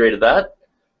can all agree to that.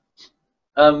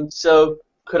 So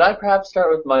could I perhaps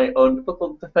start with my own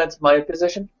biblical defense of my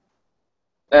position?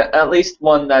 At least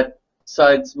one that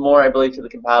sides more, I believe, to the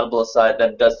compatibilist side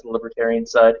than it does to the libertarian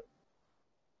side.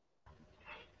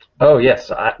 Oh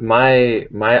yes, my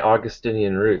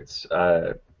Augustinian roots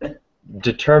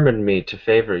determined me to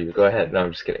favor you. Go ahead. No,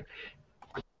 I'm just kidding.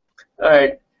 All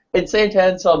right. In St.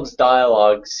 Anselm's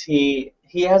Dialogues, he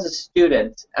has a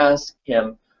student ask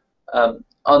him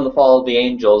on the fall of the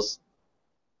angels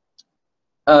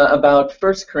about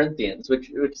 1 Corinthians,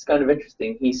 which is kind of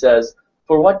interesting. He says,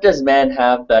 "For what does man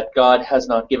have that God has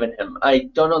not given him?" I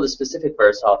don't know the specific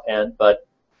verse offhand, but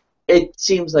it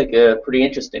seems like a pretty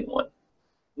interesting one.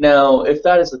 Now, if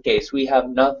that is the case, we have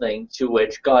nothing to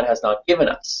which God has not given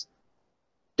us.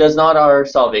 Does not our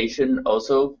salvation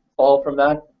also fall from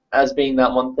that as being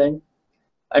that one thing?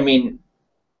 I mean,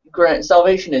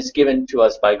 salvation is given to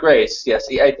us by grace. Yes,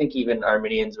 I think even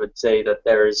Arminians would say that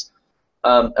there's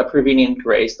a prevenient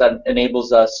grace that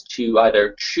enables us to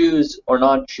either choose or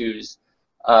not choose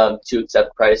to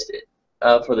accept Christ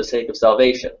for the sake of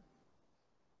salvation.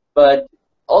 But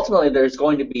ultimately there's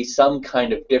going to be some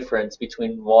kind of difference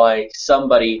between why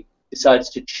somebody decides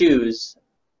to choose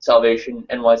salvation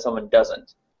and why someone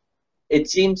doesn't. It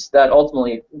seems that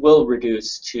ultimately it will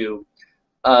reduce to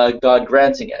God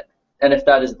granting it. And if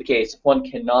that is the case, one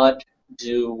cannot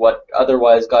do what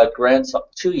otherwise God grants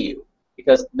up to you,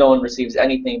 because no one receives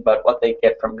anything but what they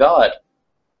get from God,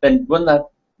 then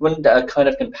wouldn't a kind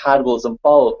of compatibilism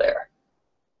follow there?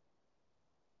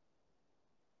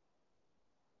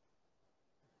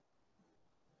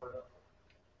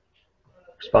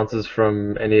 Responses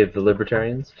from any of the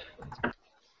libertarians?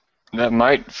 That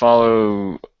might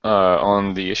follow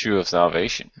on the issue of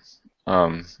salvation,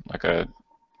 like a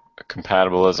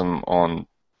compatibilism on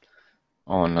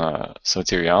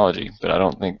soteriology, but I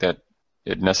don't think that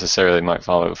it necessarily might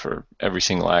follow for every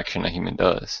single action a human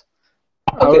does.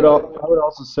 I would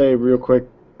also say real quick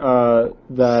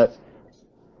that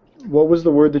what was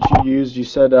the word that you used? You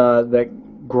said that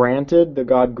granted, that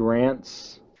God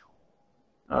grants.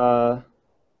 I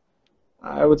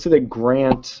would say that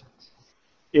grant,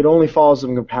 it only follows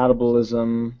from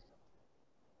compatibilism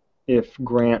if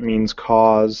grant means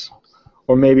cause,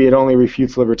 or maybe it only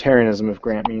refutes libertarianism if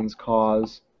grant means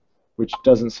cause, which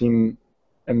doesn't seem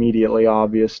immediately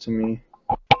obvious to me.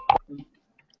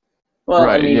 Well,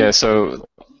 Right, I mean, yeah, so...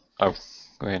 Oh,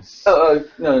 go ahead.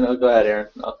 No, go ahead, Aaron.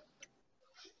 No.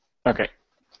 Okay.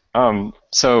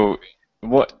 So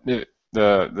what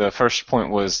the first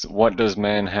point was, what does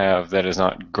man have that is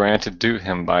not granted to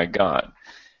him by God?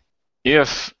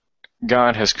 If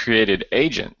God has created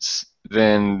agents,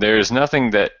 then there's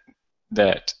nothing that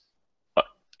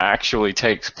actually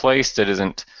takes place that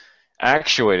isn't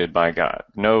actuated by God.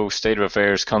 No state of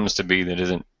affairs comes to be that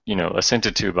isn't,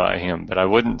 assented to by him. But I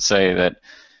wouldn't say that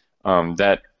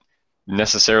that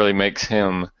necessarily makes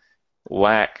him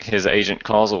lack his agent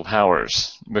causal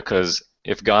powers, because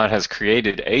if God has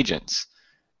created agents,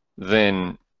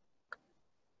 then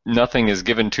nothing is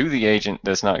given to the agent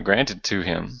that's not granted to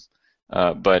him.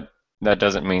 But that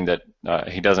doesn't mean that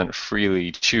he doesn't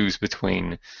freely choose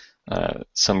between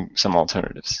some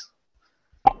alternatives.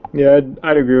 Yeah,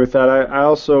 I'd agree with that. I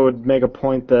also would make a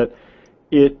point that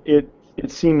it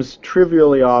seems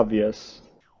trivially obvious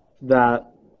that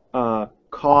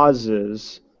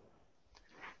causes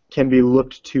can be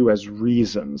looked to as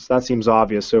reasons. That seems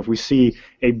obvious. So if we see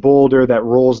a boulder that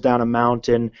rolls down a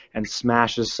mountain and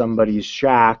smashes somebody's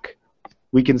shack,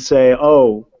 we can say,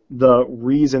 oh, the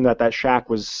reason that shack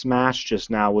was smashed just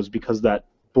now was because that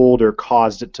boulder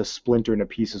caused it to splinter into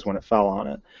pieces when it fell on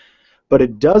it. But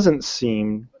it doesn't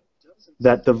seem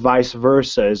that the vice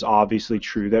versa is obviously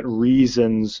true, that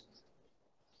reasons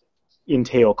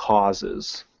entail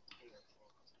causes.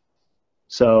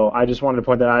 So I just wanted to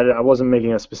point that out. I wasn't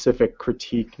making a specific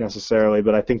critique necessarily,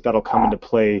 but I think that'll come into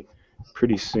play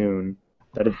pretty soon.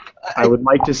 I would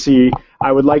like to see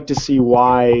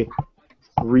why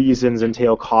reasons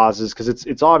entail causes, because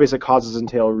it's obvious that causes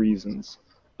entail reasons,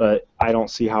 but I don't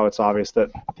see how it's obvious that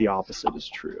the opposite is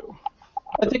true.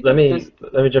 Let me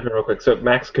jump in real quick. So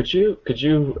Max, could you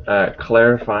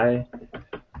clarify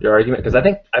your argument? Because I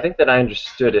think that I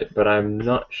understood it, but I'm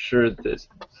not sure it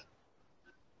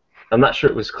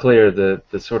was clear the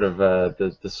sort of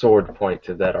the sword point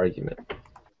to that argument.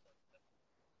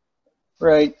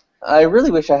 Right. I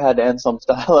really wish I had Anselm's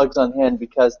dialogues on hand,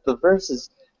 because the verses,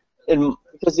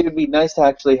 because it would be nice to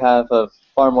actually have a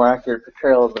far more accurate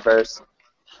portrayal of the verse.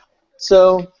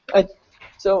 So I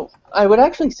would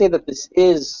actually say that this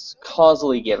is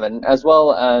causally given, as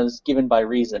well as given by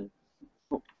reason,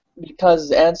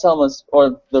 because Anselm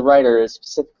or the writer is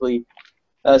specifically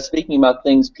speaking about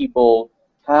things people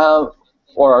have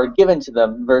or are given to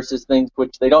them versus things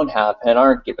which they don't have and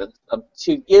aren't given.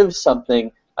 To give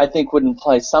something, I think, would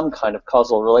imply some kind of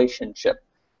causal relationship,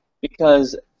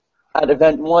 because at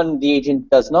event 1 the agent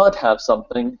does not have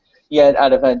something, yet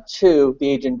at event 2 the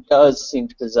agent does seem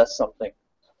to possess something.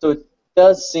 So it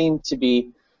does seem to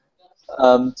be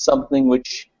something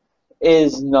which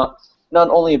is not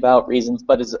only about reasons,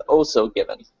 but is also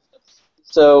given.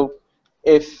 So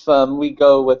if we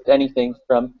go with anything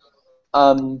from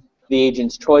the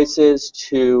agent's choices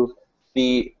to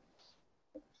the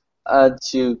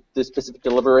specific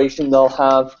deliberation they'll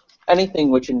have, anything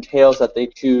which entails that they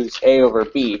choose A over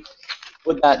B,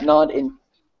 would that not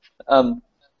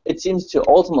it seems to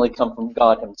ultimately come from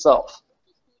God himself.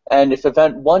 And if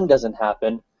event 1 doesn't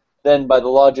happen, then by the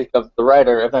logic of the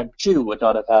writer, event 2 would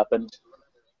not have happened.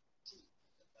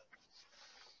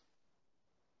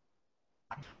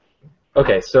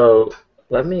 Okay, so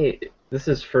this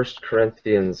is 1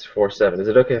 Corinthians 4:7. Is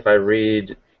it okay if I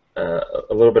read a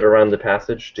little bit around the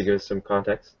passage to give us some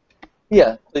context?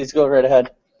 Yeah, please go right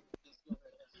ahead.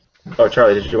 Oh,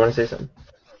 Charlie, did you want to say something?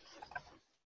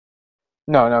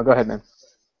 No, go ahead, man.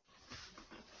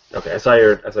 Okay, I saw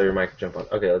your mic jump on.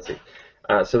 Okay, let's see.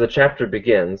 So the chapter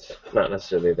begins, not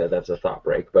necessarily that's a thought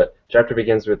break, but chapter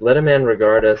begins with, "Let a man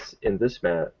regard us in this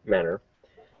manner,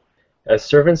 as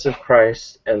servants of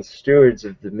Christ and stewards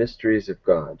of the mysteries of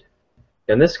God.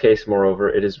 In this case, moreover,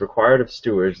 it is required of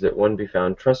stewards that one be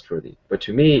found trustworthy. But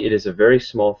to me it is a very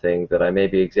small thing that I may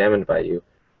be examined by you,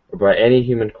 or by any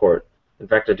human court. In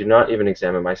fact, I do not even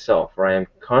examine myself, for I am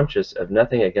conscious of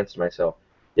nothing against myself,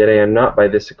 yet I am not by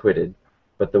this acquitted.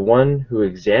 But the one who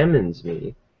examines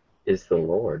me is the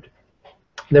Lord.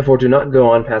 Therefore do not go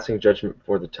on passing judgment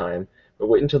before the time, but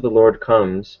wait until the Lord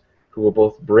comes, who will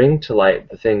both bring to light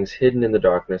the things hidden in the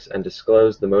darkness and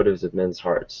disclose the motives of men's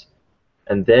hearts.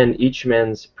 And then each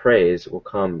man's praise will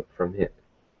come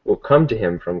to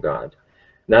him from God.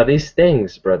 Now these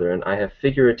things, brethren, I have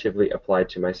figuratively applied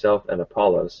to myself and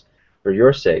Apollos for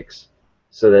your sakes,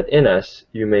 so that in us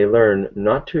you may learn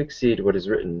not to exceed what is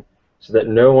written, so that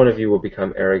no one of you will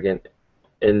become arrogant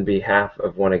in behalf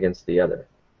of one against the other.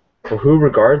 For who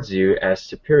regards you as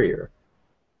superior?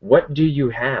 What do you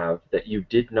have that you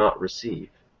did not receive?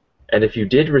 And if you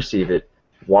did receive it,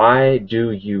 why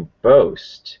do you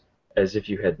boast as if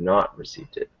you had not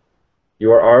received it?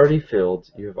 You are already filled,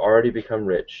 you have already become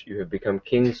rich, you have become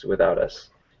kings without us.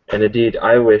 And indeed,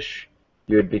 I wish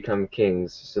you had become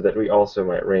kings, so that we also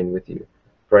might reign with you.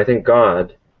 For I think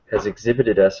God has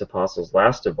exhibited us apostles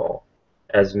last of all,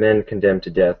 as men condemned to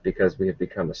death, because we have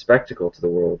become a spectacle to the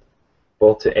world,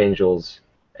 both to angels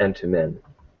and to men.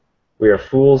 We are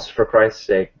fools for Christ's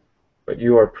sake, but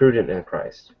you are prudent in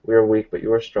Christ. We are weak, but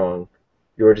you are strong.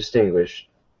 You are distinguished,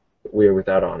 but we are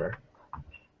without honor."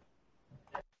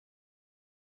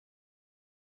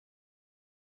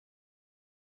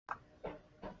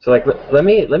 So, like, let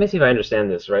me see if I understand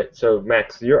this, right? So,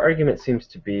 Max, your argument seems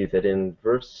to be that in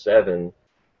verse 7,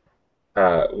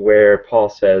 where Paul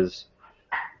says,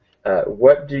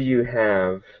 "What do you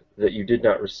have that you did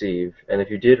not receive? And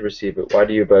if you did receive it, why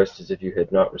do you boast as if you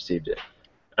had not received it?"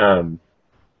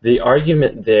 The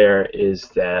argument there is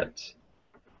that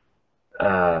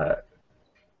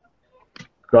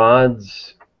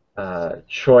God's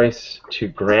choice to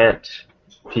grant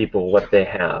people what they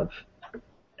have,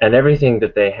 and everything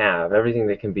that they have, everything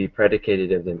that can be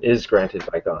predicated of them, is granted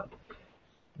by God.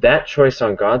 That choice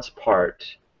on God's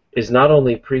part is not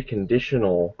only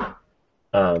preconditional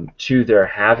to their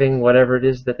having whatever it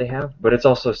is that they have, but it's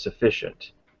also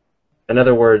sufficient. In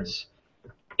other words,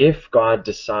 if God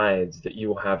decides that you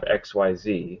will have X, Y,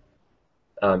 Z,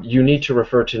 you need to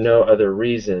refer to no other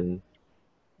reason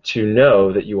to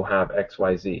know that you will have X,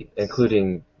 Y, Z,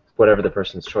 including whatever the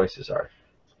person's choices are.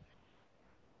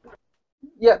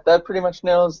 Yeah, that pretty much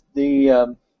nails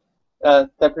the.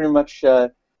 That pretty much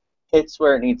hits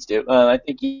where it needs to. I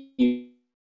think you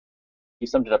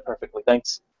summed it up perfectly.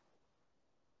 Thanks.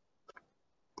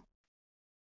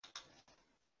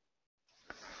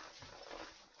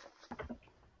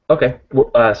 Okay.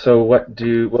 So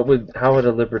how would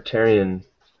a libertarian?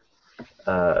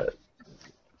 I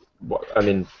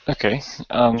mean, Okay.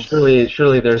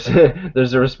 surely there's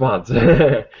there's a response.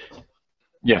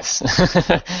 Yes.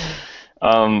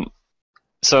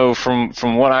 So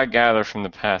from what I gather from the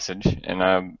passage, and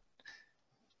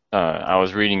I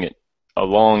was reading it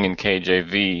along in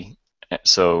KJV,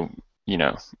 so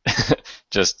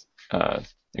just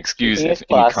excuse if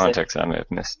any context I may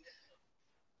have missed.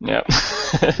 Yeah.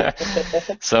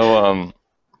 So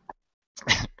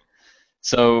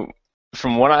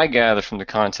from what I gather from the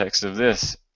context of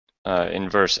this, in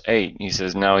verse 8, he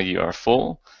says, "Now ye are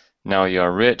full, now ye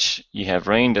are rich, ye have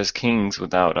reigned as kings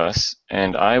without us,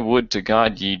 and I would to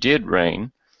God ye did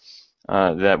reign,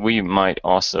 that we might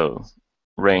also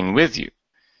reign with you."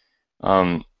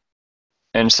 And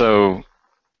so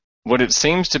what it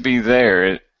seems to be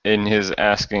there in his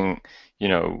asking,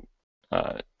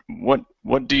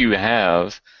 what do you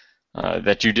have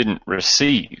that you didn't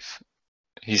receive?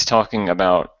 He's talking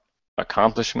about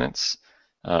accomplishments,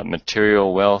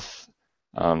 material wealth,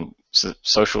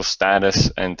 social status,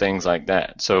 and things like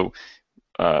that. So,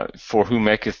 for who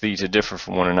maketh thee to differ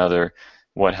from one another?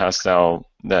 What hast thou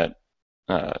that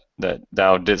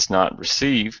thou didst not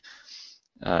receive?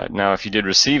 Now, if you did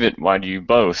receive it, why do you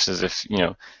boast? As if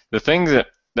the things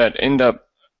that end up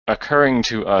occurring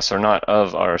to us are not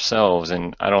of ourselves.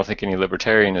 And I don't think any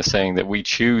libertarian is saying that we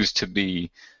choose to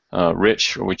be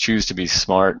rich, or we choose to be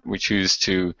smart, we choose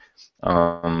to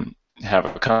have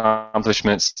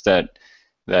accomplishments that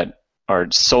are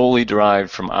solely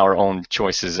derived from our own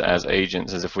choices as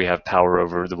agents, as if we have power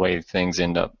over the way things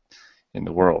end up in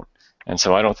the world. And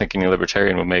so I don't think any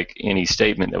libertarian would make any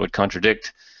statement that would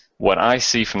contradict what I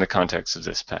see from the context of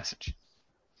this passage.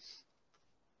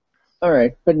 All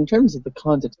right, but in terms of the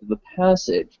context of the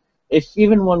passage, if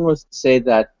even one was to say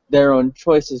that their own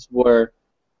choices were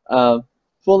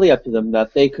fully up to them,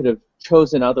 that they could have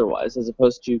chosen otherwise, as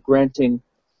opposed to granting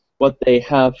what they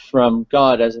have from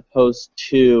God as opposed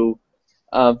to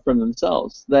from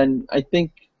themselves, then I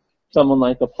think someone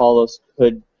like Apollos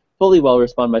could fully well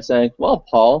respond by saying, well,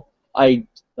 Paul, a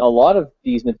lot of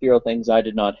these material things I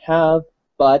did not have,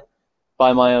 but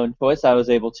by my own choice I was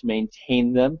able to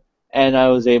maintain them, and I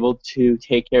was able to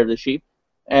take care of the sheep.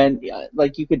 And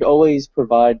like, you could always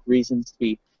provide reasons to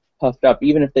be puffed up,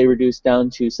 even if they reduce down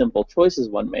to simple choices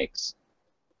one makes.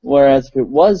 Whereas if it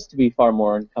was to be far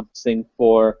more encompassing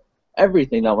for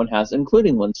everything that one has,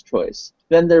 including one's choice,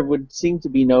 then there would seem to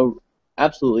be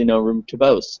absolutely no room to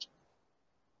boast.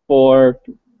 Go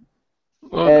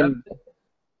ahead.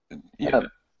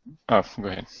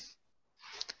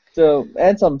 So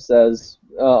Anselm says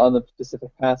on the specific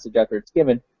passage after it's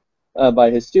given by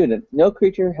his student, no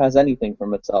creature has anything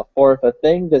from itself, for if a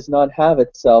thing does not have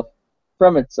itself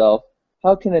from itself,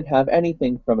 how can it have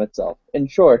anything from itself? In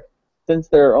short, since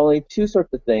there are only two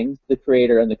sorts of things, the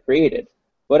creator and the created,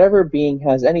 whatever being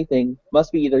has anything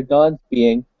must be either God's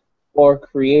being or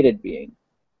created being.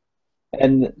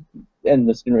 And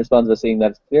the student responds by saying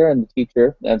that it's clear, and the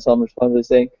teacher, Anselm, responds by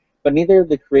saying, but neither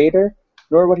the creator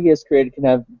nor what he has created can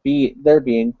have their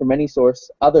being from any source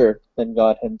other than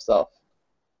God himself.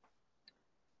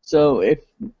 So if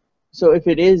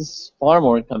it is far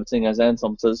more encompassing, as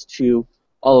Anselm says, to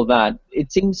all of that,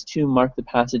 it seems to mark the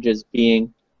passage as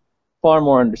being far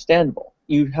more understandable.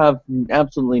 You have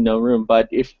absolutely no room, but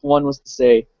if one was to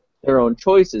say their own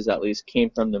choices at least came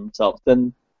from themselves,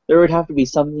 then there would have to be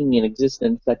something in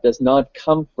existence that does not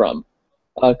come from,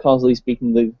 causally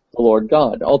speaking, the Lord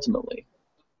God, ultimately.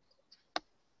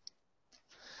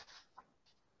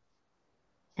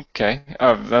 Okay,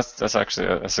 that's actually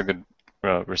a good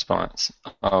response.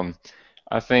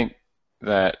 I think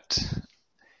that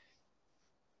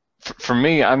for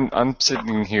me, I'm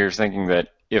sitting here thinking that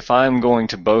if I'm going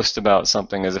to boast about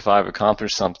something as if I've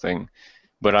accomplished something,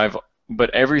 but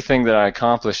everything that I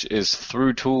accomplish is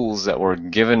through tools that were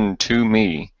given to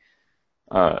me.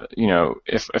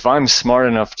 If I'm smart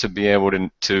enough to be able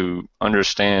to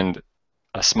understand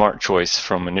a smart choice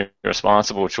from an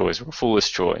irresponsible choice or a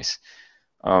foolish choice,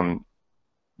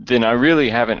 then I really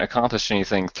haven't accomplished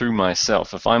anything through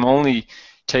myself. If I'm only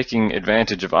taking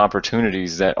advantage of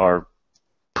opportunities that are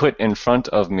put in front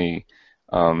of me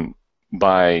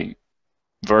by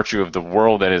virtue of the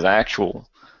world that is actual,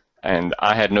 and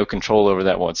I had no control over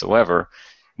that whatsoever,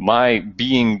 my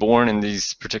being born in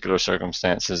these particular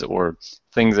circumstances or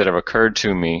things that have occurred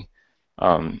to me,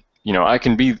 I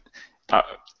can be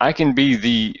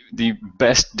the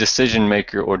best decision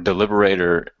maker or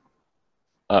deliberator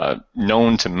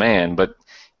known to man, but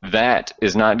that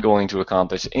is not going to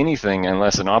accomplish anything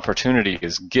unless an opportunity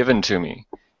is given to me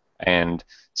and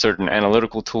certain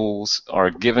analytical tools are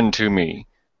given to me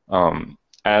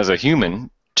as a human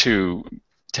to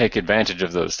take advantage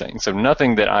of those things. So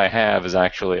nothing that I have is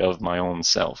actually of my own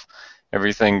self.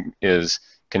 Everything is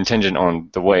contingent on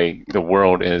the way the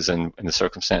world is and the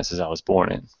circumstances I was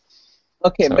born in.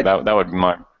 Okay, so but that would be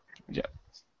my, yeah.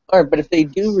 All right, but if they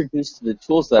do reduce to the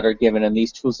tools that are given, and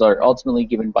these tools are ultimately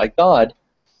given by God,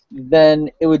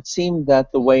 then it would seem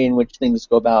that the way in which things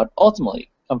go about ultimately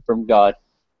come from God.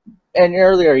 And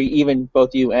earlier, even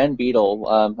both you and Beetle,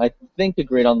 I think,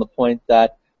 agreed on the point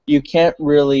that you can't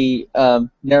really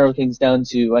narrow things down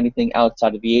to anything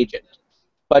outside of the agent.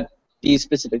 But these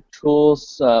specific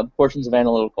tools, portions of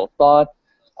analytical thought,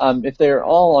 if they're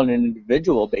all on an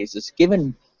individual basis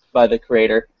given by the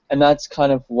creator, and that's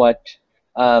kind of what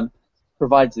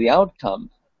provides the outcome,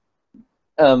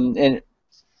 and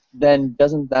then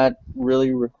doesn't that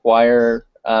really require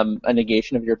a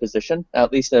negation of your position,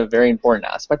 at least a very important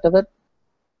aspect of it?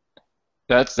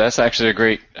 That's actually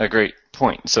a great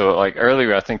point. So, like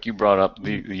earlier, I think you brought up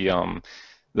the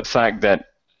fact that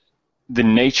the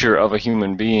nature of a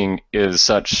human being is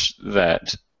such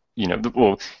that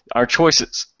our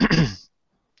choices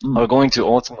are going to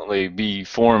ultimately be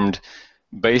formed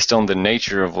based on the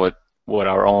nature of what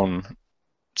our own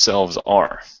selves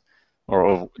are,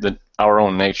 or our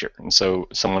own nature. And so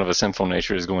someone of a sinful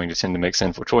nature is going to tend to make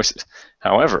sinful choices.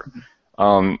 However,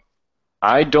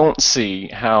 I don't see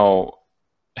how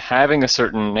having a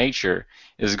certain nature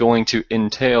is going to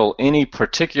entail any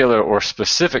particular or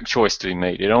specific choice to be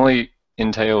made. It only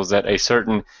entails that a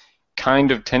certain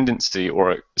kind of tendency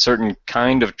or a certain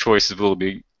kind of choices will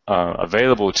be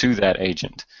available to that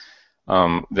agent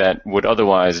that would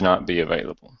otherwise not be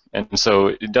available. And so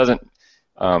it doesn't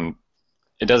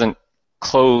it doesn't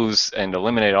close and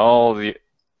eliminate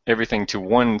everything to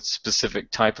one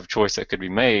specific type of choice that could be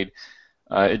made.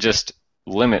 It just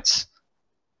limits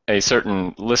a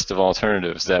certain list of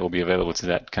alternatives that will be available to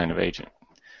that kind of agent.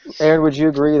 Aaron, would you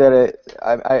agree that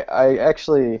I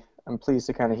actually, I'm pleased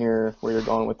to kind of hear where you're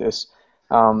going with this,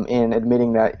 in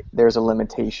admitting that there's a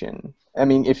limitation. I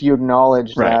mean, if you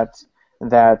acknowledge Right.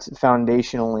 that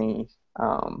foundationally,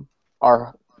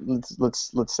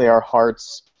 let's say our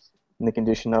hearts and the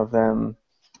condition of them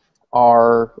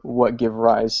are what give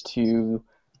rise to,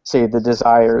 say, the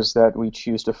desires that we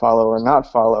choose to follow or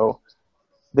not follow,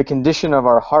 the condition of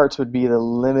our hearts would be the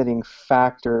limiting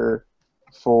factor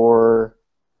for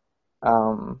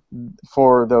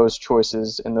those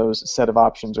choices and those set of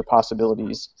options or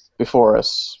possibilities before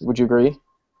us. Would you agree?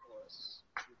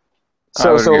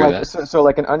 I would agree with that. So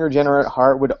like an unregenerate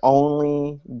heart would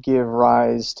only give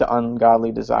rise to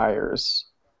ungodly desires.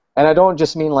 And I don't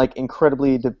just mean like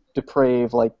incredibly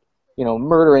depraved, like, you know,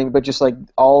 murdering, but just like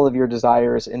all of your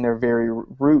desires in their very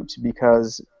root,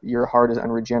 because your heart is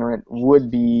unregenerate,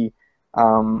 would be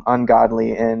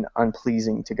ungodly and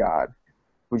unpleasing to God.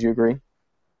 Would you agree?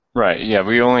 Right. Yeah.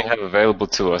 We only have available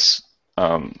to us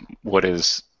what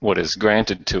is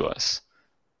granted to us.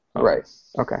 Right.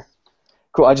 Okay.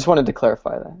 Cool. I just wanted to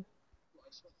clarify that.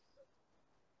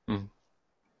 Mm.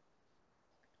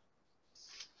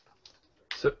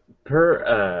 So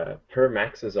per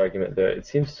Max's argument, though, it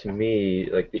seems to me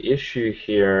like the issue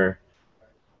here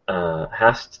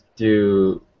has to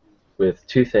do with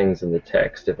two things in the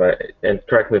text. And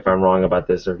correct me if I'm wrong about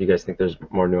this, or if you guys think there's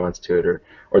more nuance to it, or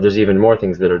there's even more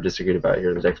things that are disagreed about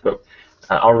here in the text. But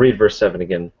I'll read verse 7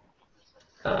 again.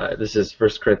 This is 1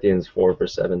 Corinthians 4,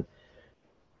 verse 7.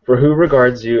 For who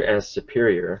regards you as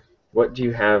superior? What do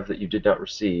you have that you did not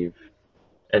receive?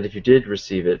 And if you did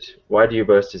receive it, why do you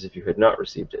boast as if you had not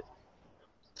received it?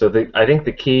 So I think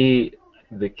the key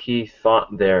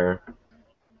thought there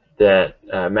that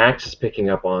Max is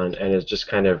picking up on and is just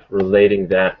kind of relating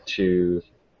that to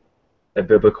a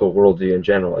biblical worldview in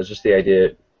general is just the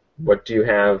idea, what do you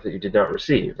have that you did not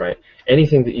receive, right?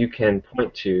 Anything that you can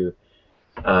point to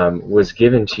was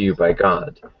given to you by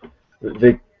God.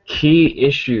 The key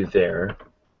issue there,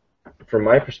 from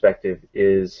my perspective,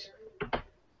 is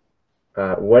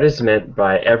what is meant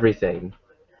by everything,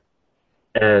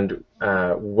 and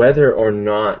whether or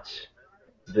not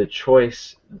the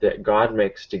choice that God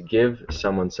makes to give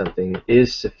someone something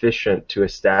is sufficient to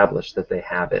establish that they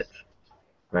have it,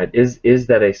 right? Is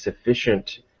that a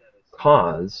sufficient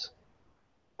cause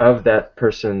of that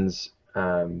person's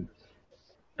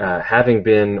having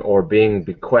been or being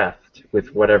bequeathed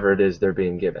with whatever it is they're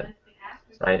being given,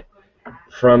 right?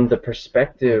 From the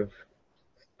perspective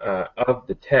of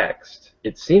the text,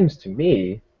 it seems to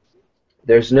me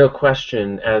there's no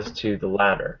question as to the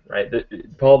latter, right?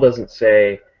 Paul doesn't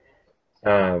say,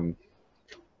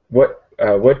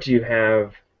 what do you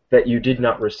have that you did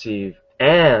not receive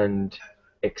and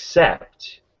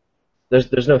accept?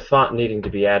 There's no thought needing to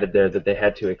be added there that they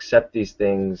had to accept these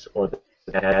things or that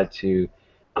they had to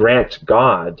grant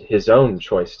God his own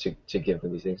choice to give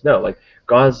them these things. No, like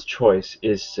God's choice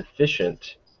is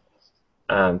sufficient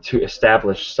to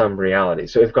establish some reality.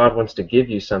 So if God wants to give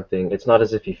you something, it's not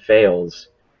as if he fails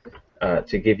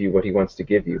to give you what he wants to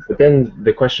give you. But then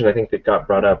the question I think that got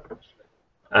brought up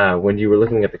when you were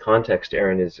looking at the context,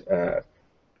 Aaron, is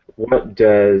what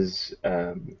does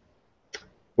the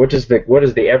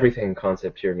everything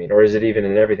concept here mean, or is it even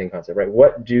an everything concept, right?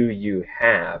 What do you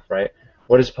have, right?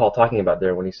 What is Paul talking about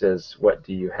there when he says, "What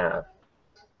do you have"?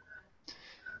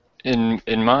 In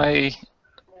my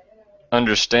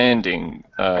understanding,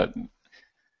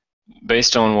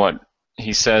 based on what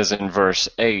he says in verse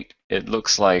 8, it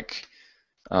looks like,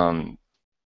 now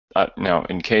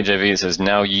in KJV it says,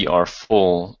 "Now ye are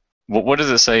full." What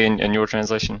does it say in your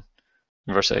translation,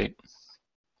 in verse 8?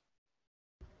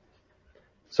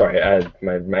 Sorry,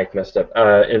 my mic messed up.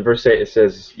 In verse 8 it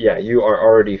says, yeah, you are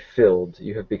already filled,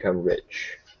 you have become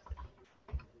rich.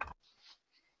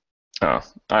 Oh,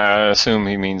 I assume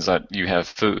he means that you have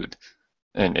food,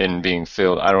 and being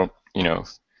filled. I don't,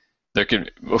 there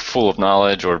could be full of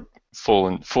knowledge or full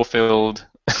and fulfilled.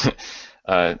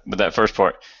 But that first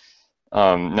part,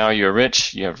 now you're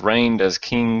rich, you have reigned as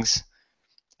kings,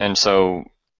 and so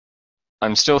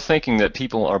I'm still thinking that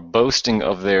people are boasting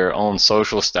of their own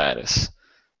social status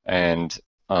and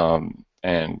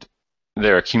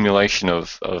their accumulation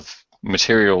of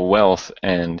material wealth,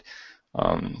 and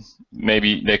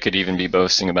maybe they could even be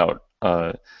boasting about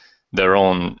their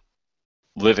own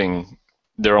living,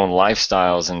 their own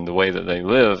lifestyles and the way that they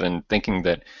live, and thinking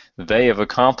that they have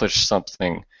accomplished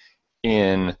something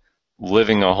in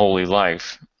living a holy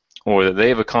life, or that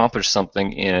they've accomplished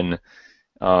something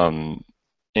um,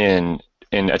 in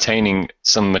attaining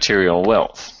some material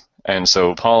wealth. And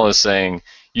so Paul is saying,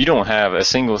 you don't have a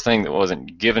single thing that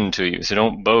wasn't given to you, so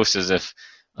don't boast as if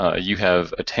you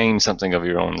have attained something of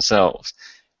your own selves.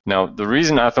 Now, the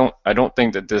reason I don't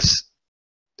think that this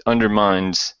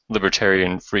undermines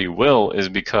libertarian free will is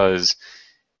because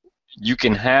you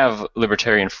can have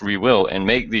libertarian free will and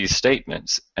make these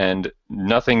statements, and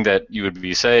nothing that you would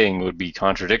be saying would be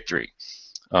contradictory.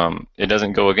 It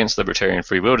doesn't go against libertarian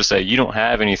free will to say you don't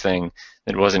have anything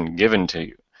that wasn't given to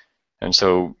you. And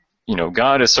so, you know,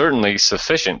 God is certainly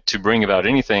sufficient to bring about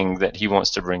anything that he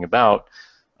wants to bring about,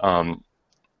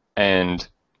 and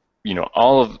you know,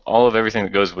 all of everything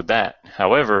that goes with that.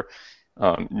 However,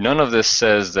 none of this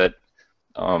says that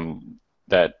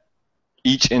that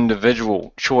each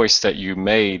individual choice that you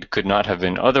made could not have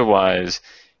been otherwise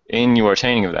in your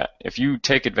attaining of that. If you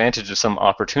take advantage of some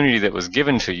opportunity that was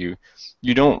given to you,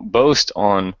 you don't boast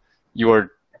on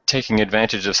your taking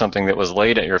advantage of something that was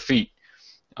laid at your feet.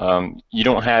 You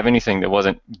don't have anything that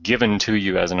wasn't given to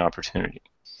you as an opportunity.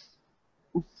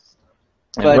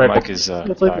 And But Mike is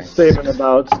it's like a statement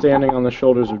about standing on the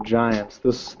shoulders of giants.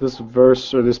 This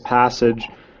verse or this passage,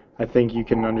 I think you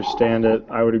can understand it.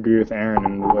 I would agree with Aaron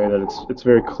in the way that it's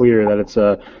very clear that it's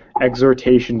a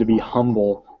exhortation to be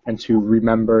humble and to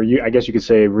remember. I guess you could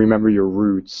say remember your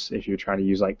roots if you're trying to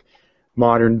use like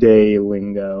modern day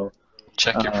lingo.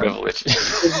 Check your privilege.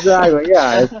 Exactly.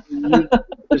 Yeah. You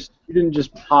didn't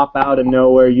just pop out of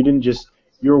nowhere. You didn't just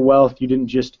your wealth. You didn't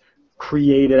just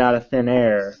create it out of thin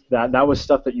air. That was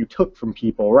stuff that you took from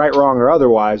people, right, wrong, or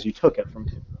otherwise. You took it from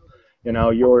people. You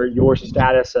know, your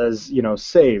status as, you know,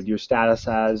 saved, your status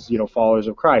as, you know, followers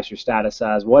of Christ, your status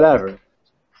as whatever,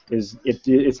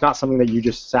 it's not something that you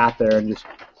just sat there and just,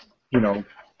 you know,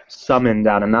 summoned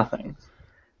out of nothing.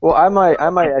 Well, I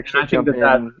might actually jump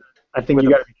in. I think you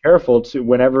got to be careful to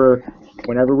whenever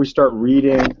we start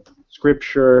reading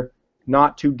Scripture,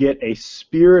 not to get a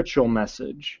spiritual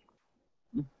message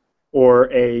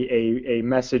or a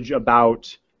message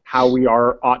about how we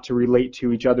ought to relate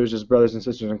to each other as brothers and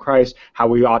sisters in Christ, how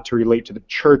we ought to relate to the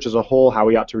church as a whole, how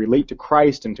we ought to relate to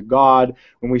Christ and to God.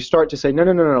 When we start to say, no,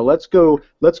 let's go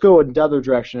another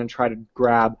direction and try to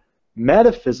grab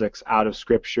metaphysics out of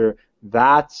Scripture,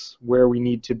 that's where we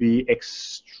need to be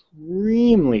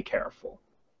extremely careful.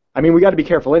 I mean, we got to be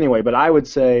careful anyway, but I would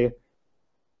say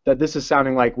that this is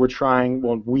sounding like we're trying,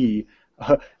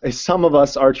 some of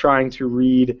us are trying to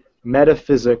read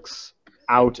metaphysics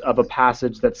out of a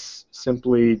passage that's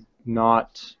simply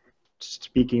not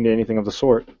speaking to anything of the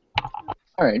sort.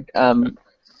 All right.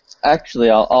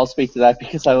 Actually, I'll speak to that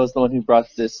because I was the one who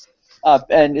brought this up,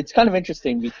 and it's kind of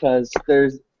interesting because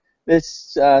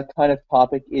this kind of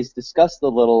topic is discussed a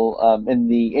little in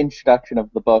the introduction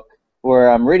of the book, where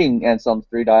I'm reading Anselm's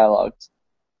 3 dialogues.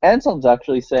 Anselm's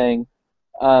actually saying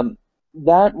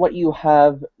that what you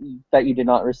have that you did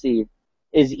not receive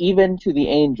is even to the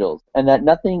angels, and that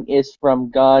nothing is from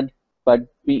God but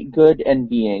good and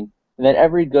being, and that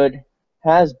every good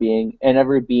has being, and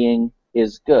every being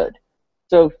is good.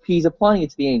 So he's applying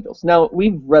it to the angels. Now,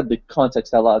 we've read the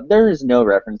context out loud. There is no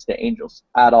reference to angels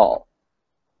at all.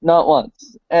 Not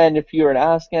once. And if you were to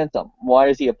ask Anselm, why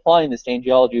is he applying this to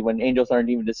angelology when angels aren't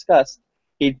even discussed,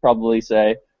 he'd probably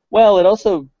say, well, it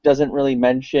also doesn't really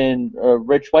mention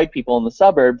rich white people in the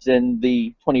suburbs in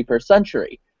the 21st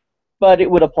century. But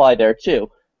it would apply there too.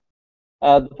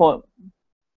 The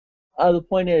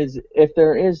point is, if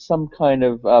there is some kind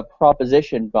of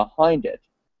proposition behind it,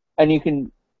 and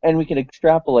we can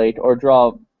extrapolate or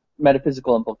draw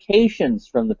metaphysical implications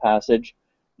from the passage,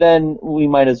 then we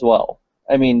might as well.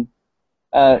 I mean,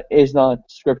 is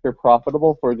not Scripture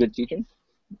profitable for good teaching?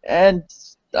 And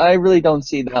I really don't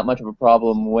see that much of a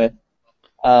problem with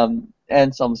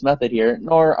Anselm's method here,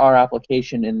 nor our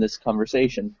application in this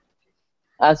conversation.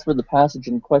 As for the passage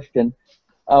in question,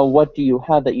 what do you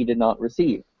have that you did not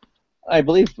receive? I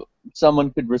believe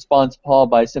someone could respond to Paul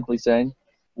by simply saying,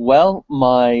 well,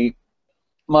 the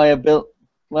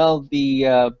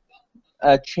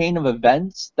chain of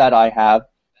events that I have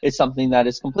is something that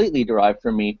is completely derived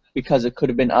from me because it could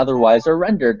have been otherwise or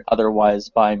rendered otherwise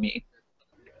by me.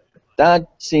 That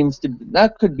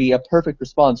could be a perfect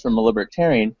response from a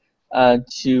libertarian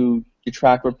to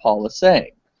detract what Paul is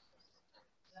saying.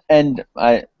 And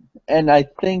I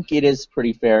think it is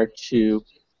pretty fair to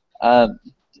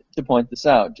point this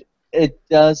out.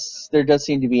 There does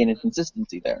seem to be an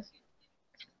inconsistency there.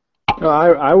 No,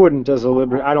 I wouldn't as a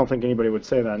libertarian. I don't think anybody would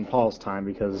say that in Paul's time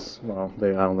because, well,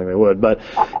 I don't think they would. But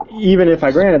even if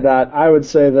I granted that, I would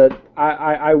say that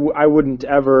I wouldn't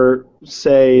ever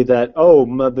say that,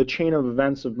 the chain of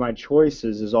events of my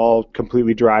choices is all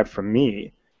completely derived from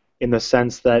me, in the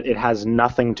sense that it has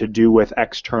nothing to do with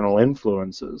external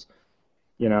influences.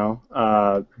 You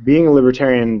know, being a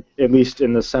libertarian, at least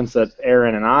in the sense that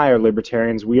Aaron and I are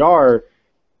libertarians, we are,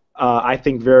 I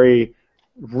think, very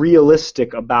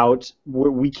realistic about,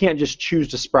 we can't just choose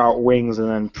to sprout wings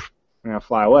and then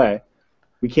fly away.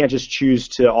 We can't just choose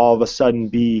to all of a sudden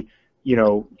be,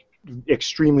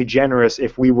 extremely generous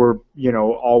if we were,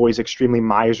 always extremely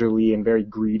miserly and very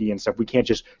greedy and stuff. We can't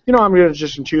just, I'm going to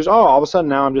just choose, all of a sudden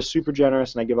now I'm just super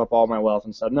generous and I give up all my wealth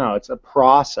and stuff. No, it's a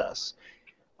process.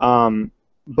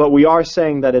 But we are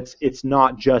saying that it's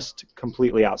not just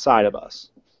completely outside of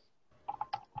us.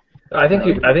 I think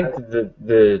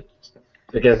the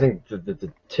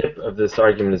tip of this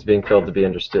argument is being failed to be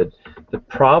understood. The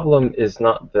problem is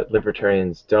not that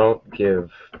libertarians don't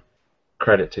give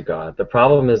credit to God. The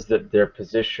problem is that their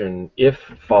position, if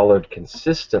followed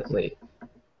consistently,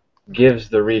 gives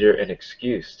the reader an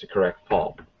excuse to correct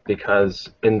Paul. Because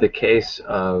in the case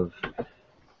of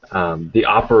the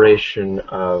operation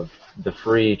of the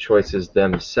free choices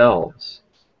themselves,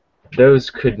 those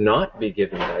could not be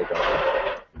given by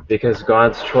God. Because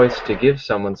God's choice to give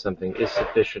someone something is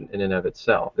sufficient in and of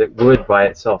itself. It would by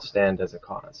itself stand as a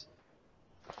cause.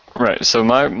 Right. So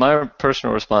my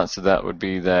personal response to that would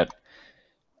be that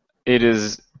it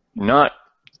is not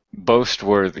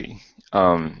boast-worthy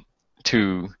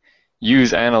to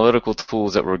use analytical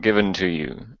tools that were given to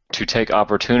you, to take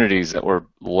opportunities that were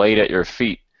laid at your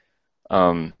feet,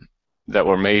 that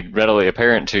were made readily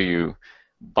apparent to you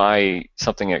by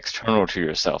something external to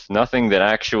yourself. Nothing that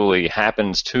actually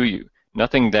happens to you,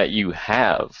 nothing that you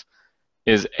have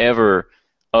is ever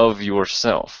of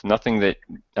yourself. Nothing that,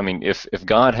 if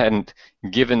God hadn't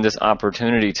given this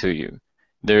opportunity to you,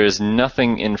 there is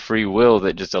nothing in free will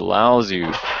that just allows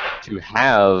you to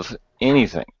have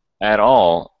anything at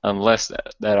all unless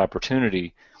that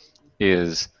opportunity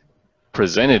is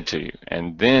presented to you.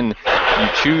 And then you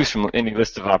choose from any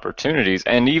list of opportunities,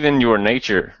 and even your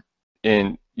nature,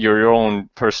 in your own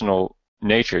personal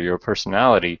nature, your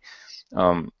personality,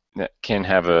 that can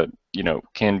have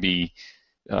can be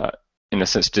in a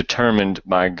sense determined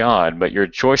by God. But your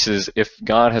choices, if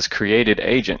God has created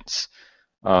agents,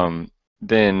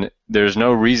 then there's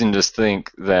no reason to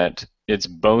think that it's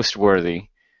boast-worthy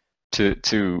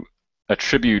to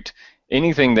attribute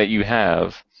anything that you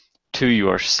have to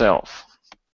yourself,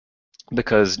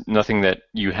 because nothing that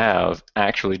you have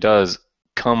actually does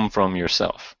come from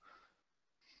yourself.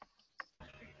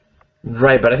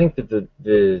 Right, but I think that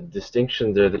the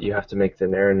distinction there that you have to make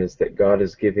then, Aaron, is that God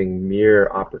is giving mere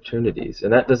opportunities,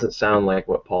 and that doesn't sound like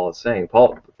what Paul is saying.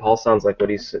 Paul sounds like what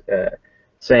he's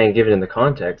saying, given in the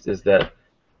context, is that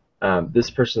this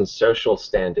person's social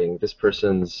standing, this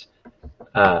person's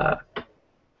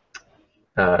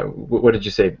what did you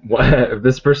say?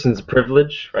 This person's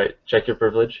privilege, right? Check your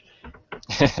privilege.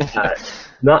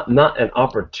 Not an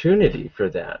opportunity for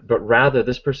that, but rather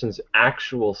this person's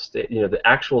actual state, the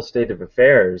actual state of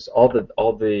affairs, all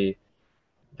the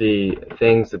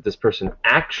things that this person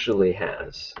actually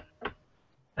has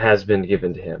been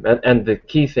given to him. And the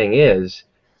key thing is,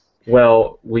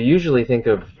 well, we usually think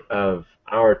of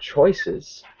our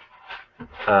choices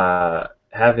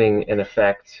having an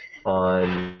effect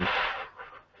on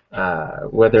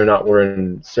whether or not we're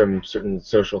in some certain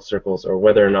social circles or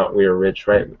whether or not we are rich,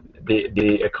 right?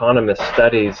 The economist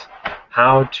studies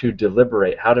how to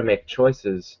deliberate, how to make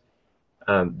choices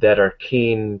that are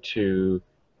keen to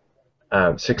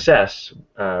success,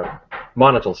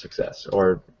 monetary success,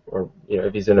 or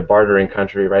if he's in a bartering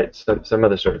country, right, some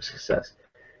other sort of success.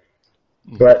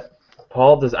 But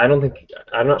Paul does.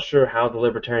 I'm not sure how the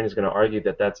libertarian is going to argue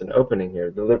that that's an opening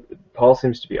here. Paul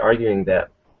seems to be arguing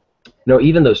that no,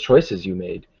 even those choices you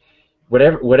made,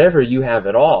 whatever you have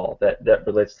at all that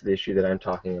relates to the issue that I'm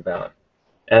talking about,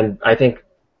 and I think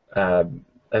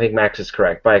Max is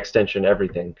correct. By extension,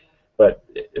 everything, but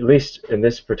at least in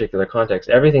this particular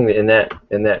context, everything in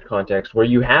that context where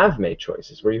you have made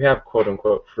choices, where you have quote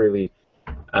unquote freely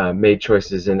made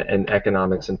choices in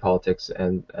economics and politics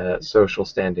and social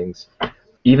standings,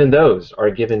 even those are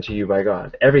given to you by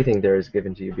God. Everything there is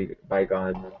given to you by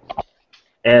God.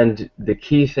 And the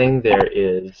key thing there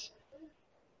is,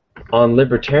 on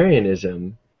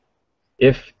libertarianism,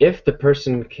 if the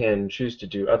person can choose to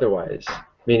do otherwise,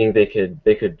 meaning they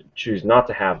could choose not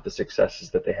to have the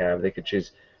successes that they have, they could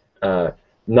choose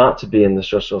not to be in the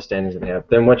social standings that they have,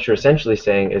 then what you're essentially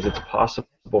saying is it's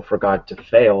possible for God to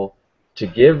fail to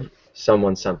give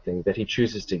someone something that he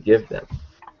chooses to give them.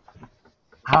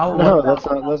 No, that's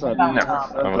not. That's not. No, that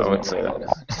I doesn't wouldn't say work.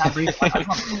 that. I just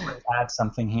want to add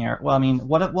something here. Well, I mean,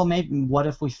 what if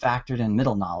we factored in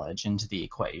middle knowledge into the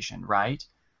equation, right?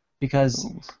 Because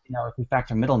if we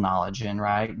factor middle knowledge in,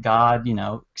 right, God,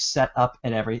 set up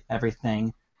at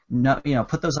everything,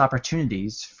 put those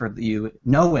opportunities for you,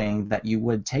 knowing that you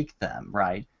would take them,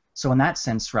 right? So in that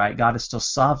sense, right, God is still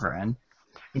sovereign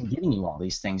in giving you all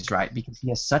these things, right? Because He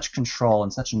has such control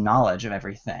and such knowledge of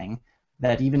everything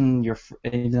that even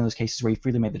in those cases where you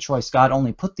freely made the choice, God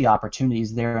only put the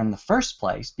opportunities there in the first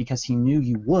place because He knew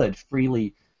you would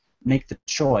freely make the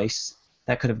choice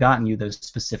that could have gotten you those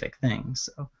specific things.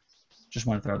 So, just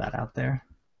want to throw that out there.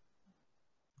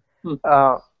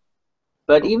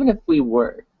 But even if we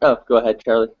were... Oh, go ahead,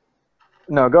 Charlie.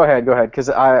 No, go ahead, because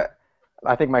I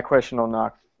think my question will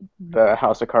knock the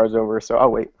house of cards over, so I'll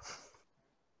wait.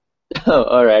 Oh,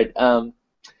 all right.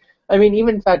 I mean,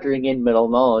 even factoring in middle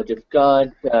knowledge, if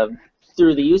God,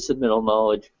 through the use of middle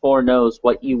knowledge, foreknows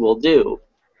what you will do,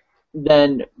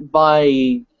 then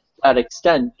by that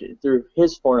extent, through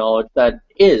His foreknowledge, that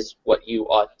is what you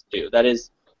ought to do. That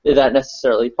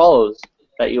necessarily follows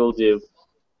that you will do.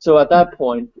 So at that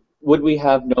point, would we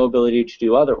have no ability to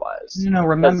do otherwise?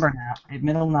 Remember now,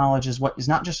 middle knowledge is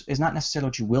not necessarily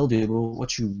what you will do, but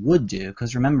what you would do.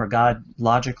 Because remember, God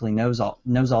logically knows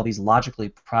all these logically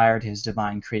prior to His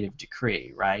divine creative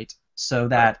decree, right? So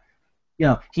that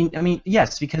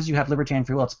yes, because you have libertarian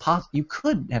free will, you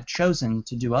could have chosen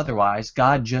to do otherwise.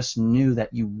 God just knew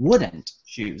that you wouldn't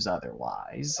choose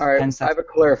otherwise. All right, I have a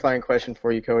clarifying question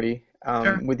for you, Cody.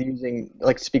 Sure. With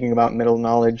speaking about middle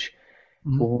knowledge.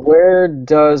 Mm-hmm. Where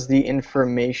does the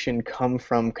information come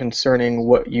from concerning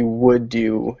what you would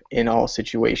do in all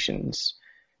situations?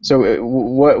 So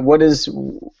what is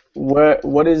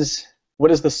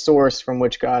the source from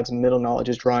which God's middle knowledge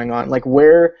is drawing on? Like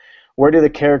where do the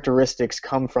characteristics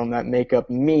come from that make up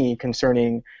me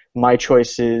concerning my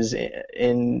choices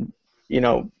in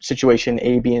situation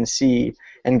A, B, and C,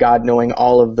 and God knowing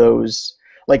all of those?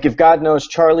 Like if God knows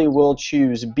Charlie will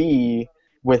choose B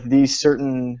with these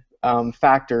certain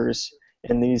factors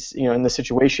in these, in the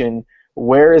situation,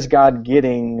 where is God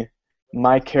getting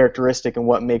my characteristic and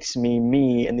what makes me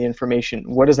me and the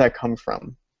information? Where does that come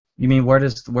from? You mean where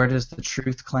does the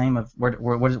truth claim of where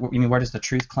does the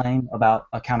truth claim about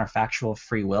a counterfactual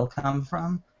free will come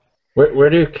from?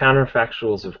 Where do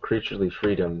counterfactuals of creaturely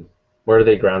freedom, where are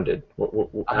they grounded?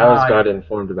 How is God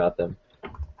informed about them?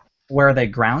 Where are they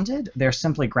grounded? They're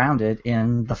simply grounded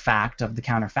in the fact of the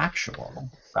counterfactual,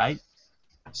 right?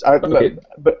 Okay.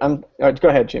 But go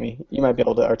ahead, Jimmy. You might be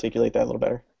able to articulate that a little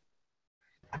better.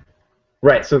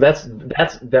 Right. So that's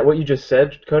what you just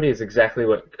said, Cody, is exactly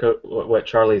what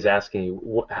Charlie's asking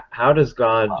you. How does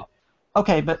God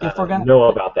but if we're gonna know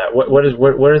about that?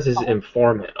 What is His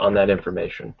informant on that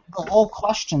information? The whole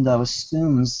question, though,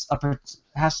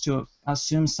 has to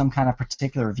assume some kind of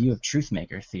particular view of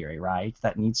truth-maker theory, right?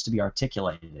 That needs to be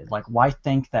articulated. Like, why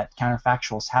think that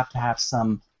counterfactuals have to have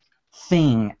some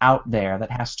thing out there that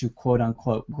has to quote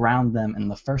unquote ground them in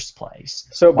the first place?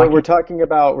 So, but we're talking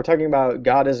about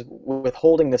God is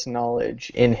withholding this knowledge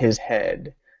in His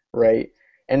head, right?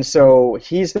 And so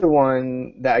He's the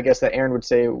one that I guess that Aaron would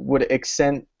say would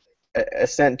assent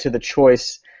to the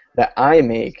choice that I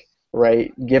make,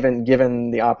 right? Given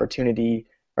the opportunity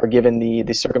or given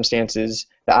the circumstances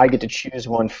that I get to choose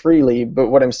one freely. But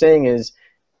what I'm saying is,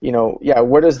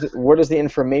 where does the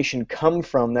information come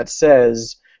from that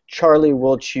says Charlie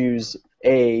will choose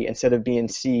A instead of B and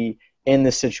C in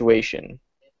this situation?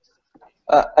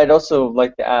 I'd also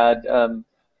like to add,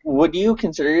 would you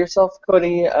consider yourself,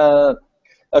 Cody,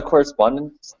 a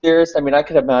correspondence theorist? I mean, I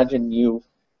could imagine you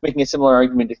making a similar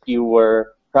argument if you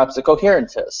were perhaps a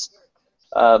coherentist.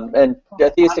 And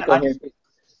theistic coherentism,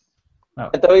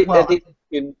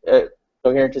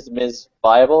 coherentism is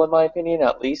viable in my opinion,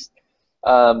 at least.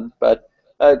 But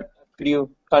could you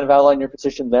kind of outline your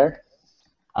position there?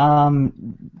 Do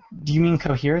you mean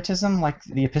coherentism, like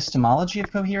the epistemology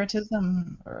of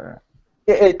coherentism, or?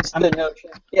 It's the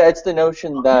notion. Yeah, it's the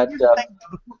notion that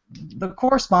the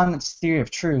correspondence theory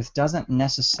of truth doesn't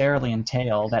necessarily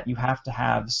entail that you have to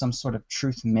have some sort of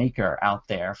truth maker out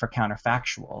there for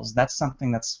counterfactuals. That's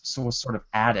something that's sort of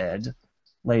added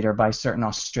later by certain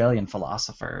Australian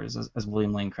philosophers, as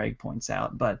William Lane Craig points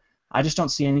out. But I just don't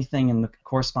see anything in the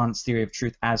correspondence theory of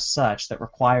truth as such that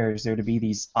requires there to be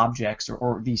these objects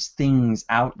or these things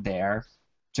out there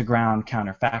to ground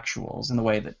counterfactuals in the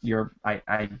way that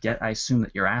I assume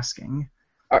that you're asking.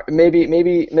 Maybe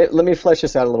let me flesh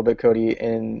this out a little bit, Cody,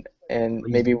 and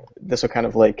maybe this will kind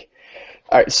of like.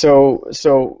 All right,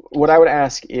 so what I would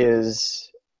ask is,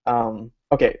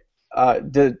 Okay,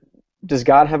 does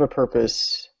God have a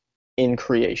purpose in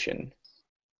creation?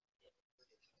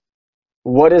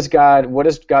 What is God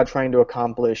trying to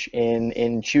accomplish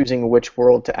in choosing which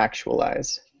world to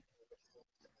actualize?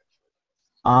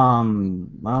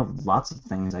 Well, lots of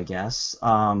things, I guess.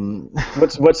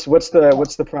 What's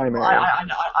the primary?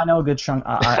 I know a good chunk.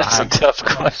 That's a tough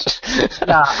question.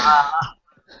 Yeah,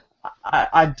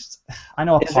 I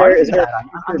know a Is part there- of is there that.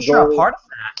 a I'm sure a goal? part of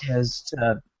that is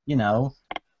to,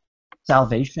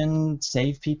 salvation,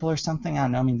 save people or something. I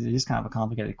don't know. I mean, it is kind of a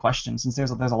complicated question since there's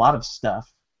a lot of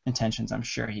stuff, intentions. I'm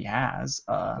sure he has.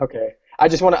 Okay. I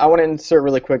want to insert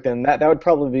really quick then. That would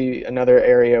probably be another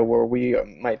area where we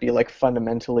might be like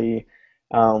fundamentally,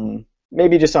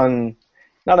 maybe just on,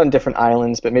 not on different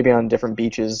islands, but maybe on different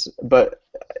beaches. But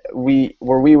we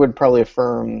would probably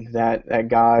affirm that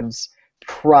God's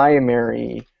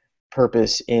primary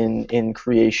purpose in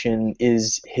creation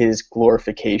is His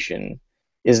glorification,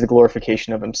 is the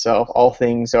glorification of Himself. All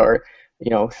things are,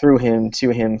 through Him, to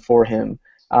Him, for Him,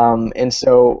 and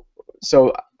so.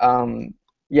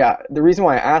 Yeah, the reason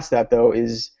why I asked that though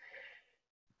is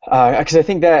because I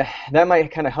think that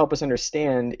might kind of help us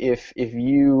understand if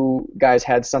you guys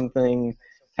had something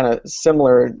kind of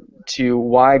similar to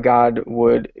why God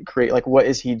would create, like what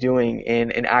is He doing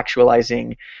in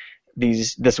actualizing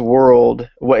this world?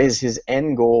 What is His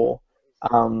end goal?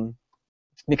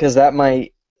 Because that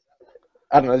might,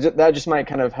 I don't know, that just might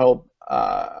kind of help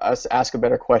us ask a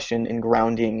better question in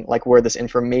grounding, like where this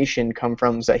information come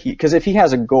from. Because if He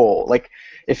has a goal, like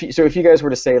if you guys were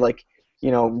to say, like,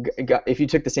 if you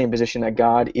took the same position that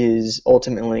God is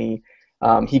ultimately,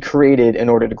 He created in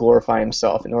order to glorify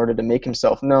Himself, in order to make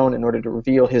Himself known, in order to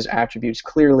reveal His attributes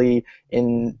clearly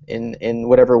in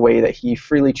whatever way that He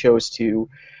freely chose to,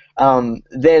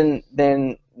 then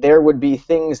there would be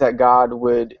things that God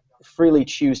would freely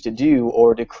choose to do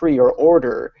or decree or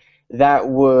order that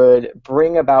would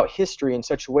bring about history in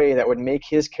such a way that would make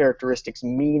His characteristics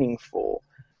meaningful,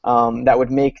 that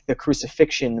would make the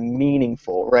crucifixion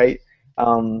meaningful, right?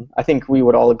 I think we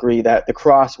would all agree that the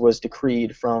cross was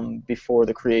decreed from before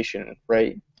the creation,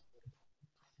 right?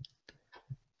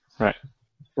 Right.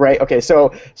 Right. Okay.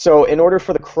 So in order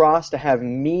for the cross to have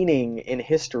meaning in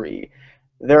history,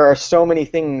 there are so many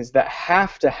things that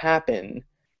have to happen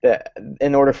that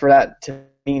in order for that to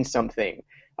mean something.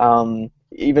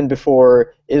 Even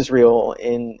before Israel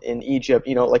in Egypt,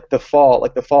 like the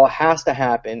fall has to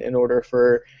happen in order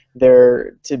for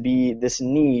there to be this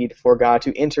need for God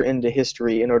to enter into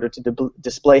history in order to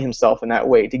display Himself in that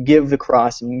way, to give the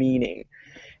cross meaning.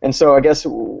 And so I guess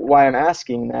why I'm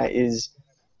asking that is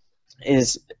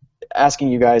asking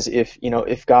you guys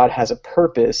if God has a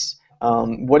purpose,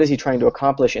 what is He trying to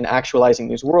accomplish in actualizing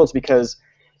these worlds? Because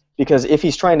if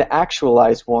He's trying to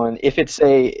actualize one,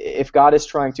 if God is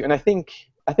trying to, and I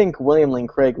think William Lane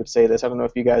Craig would say this. I don't know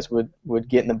if you guys would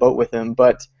get in the boat with him,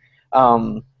 but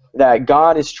that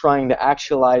God is trying to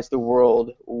actualize the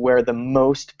world where the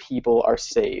most people are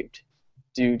saved.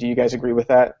 Do you guys agree with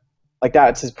that? Like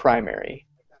that's His primary.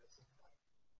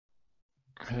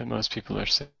 Most people are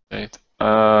saved.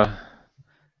 I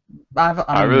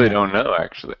I really don't know,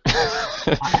 actually.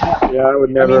 Yeah, I would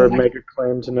never make a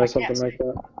claim to know something like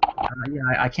that. Yeah,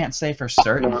 I can't say for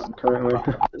certain. Not currently.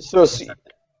 So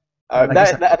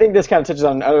I think this kind of touches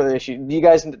on another issue. Do you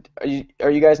guys are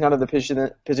you guys not of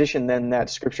the position then that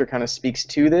Scripture kind of speaks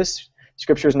to this?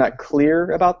 Scripture is not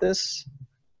clear about this.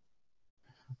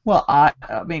 Well, I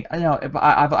mean,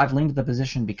 I've leaned to the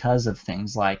position because of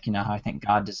things like, how I think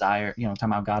God talking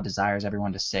about God desires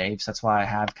everyone to save. So that's why I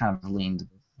have kind of leaned.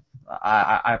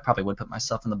 I probably would put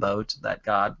myself in the boat that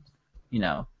God,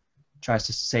 tries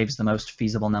to save the most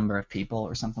feasible number of people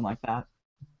or something like that.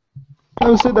 I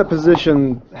would say that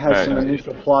position has Right. some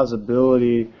initial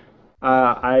plausibility,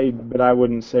 but I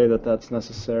wouldn't say that that's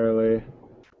necessarily.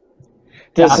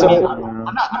 I'm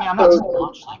not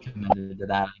staunchly committed to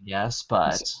that, I guess,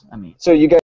 but I mean. So you guys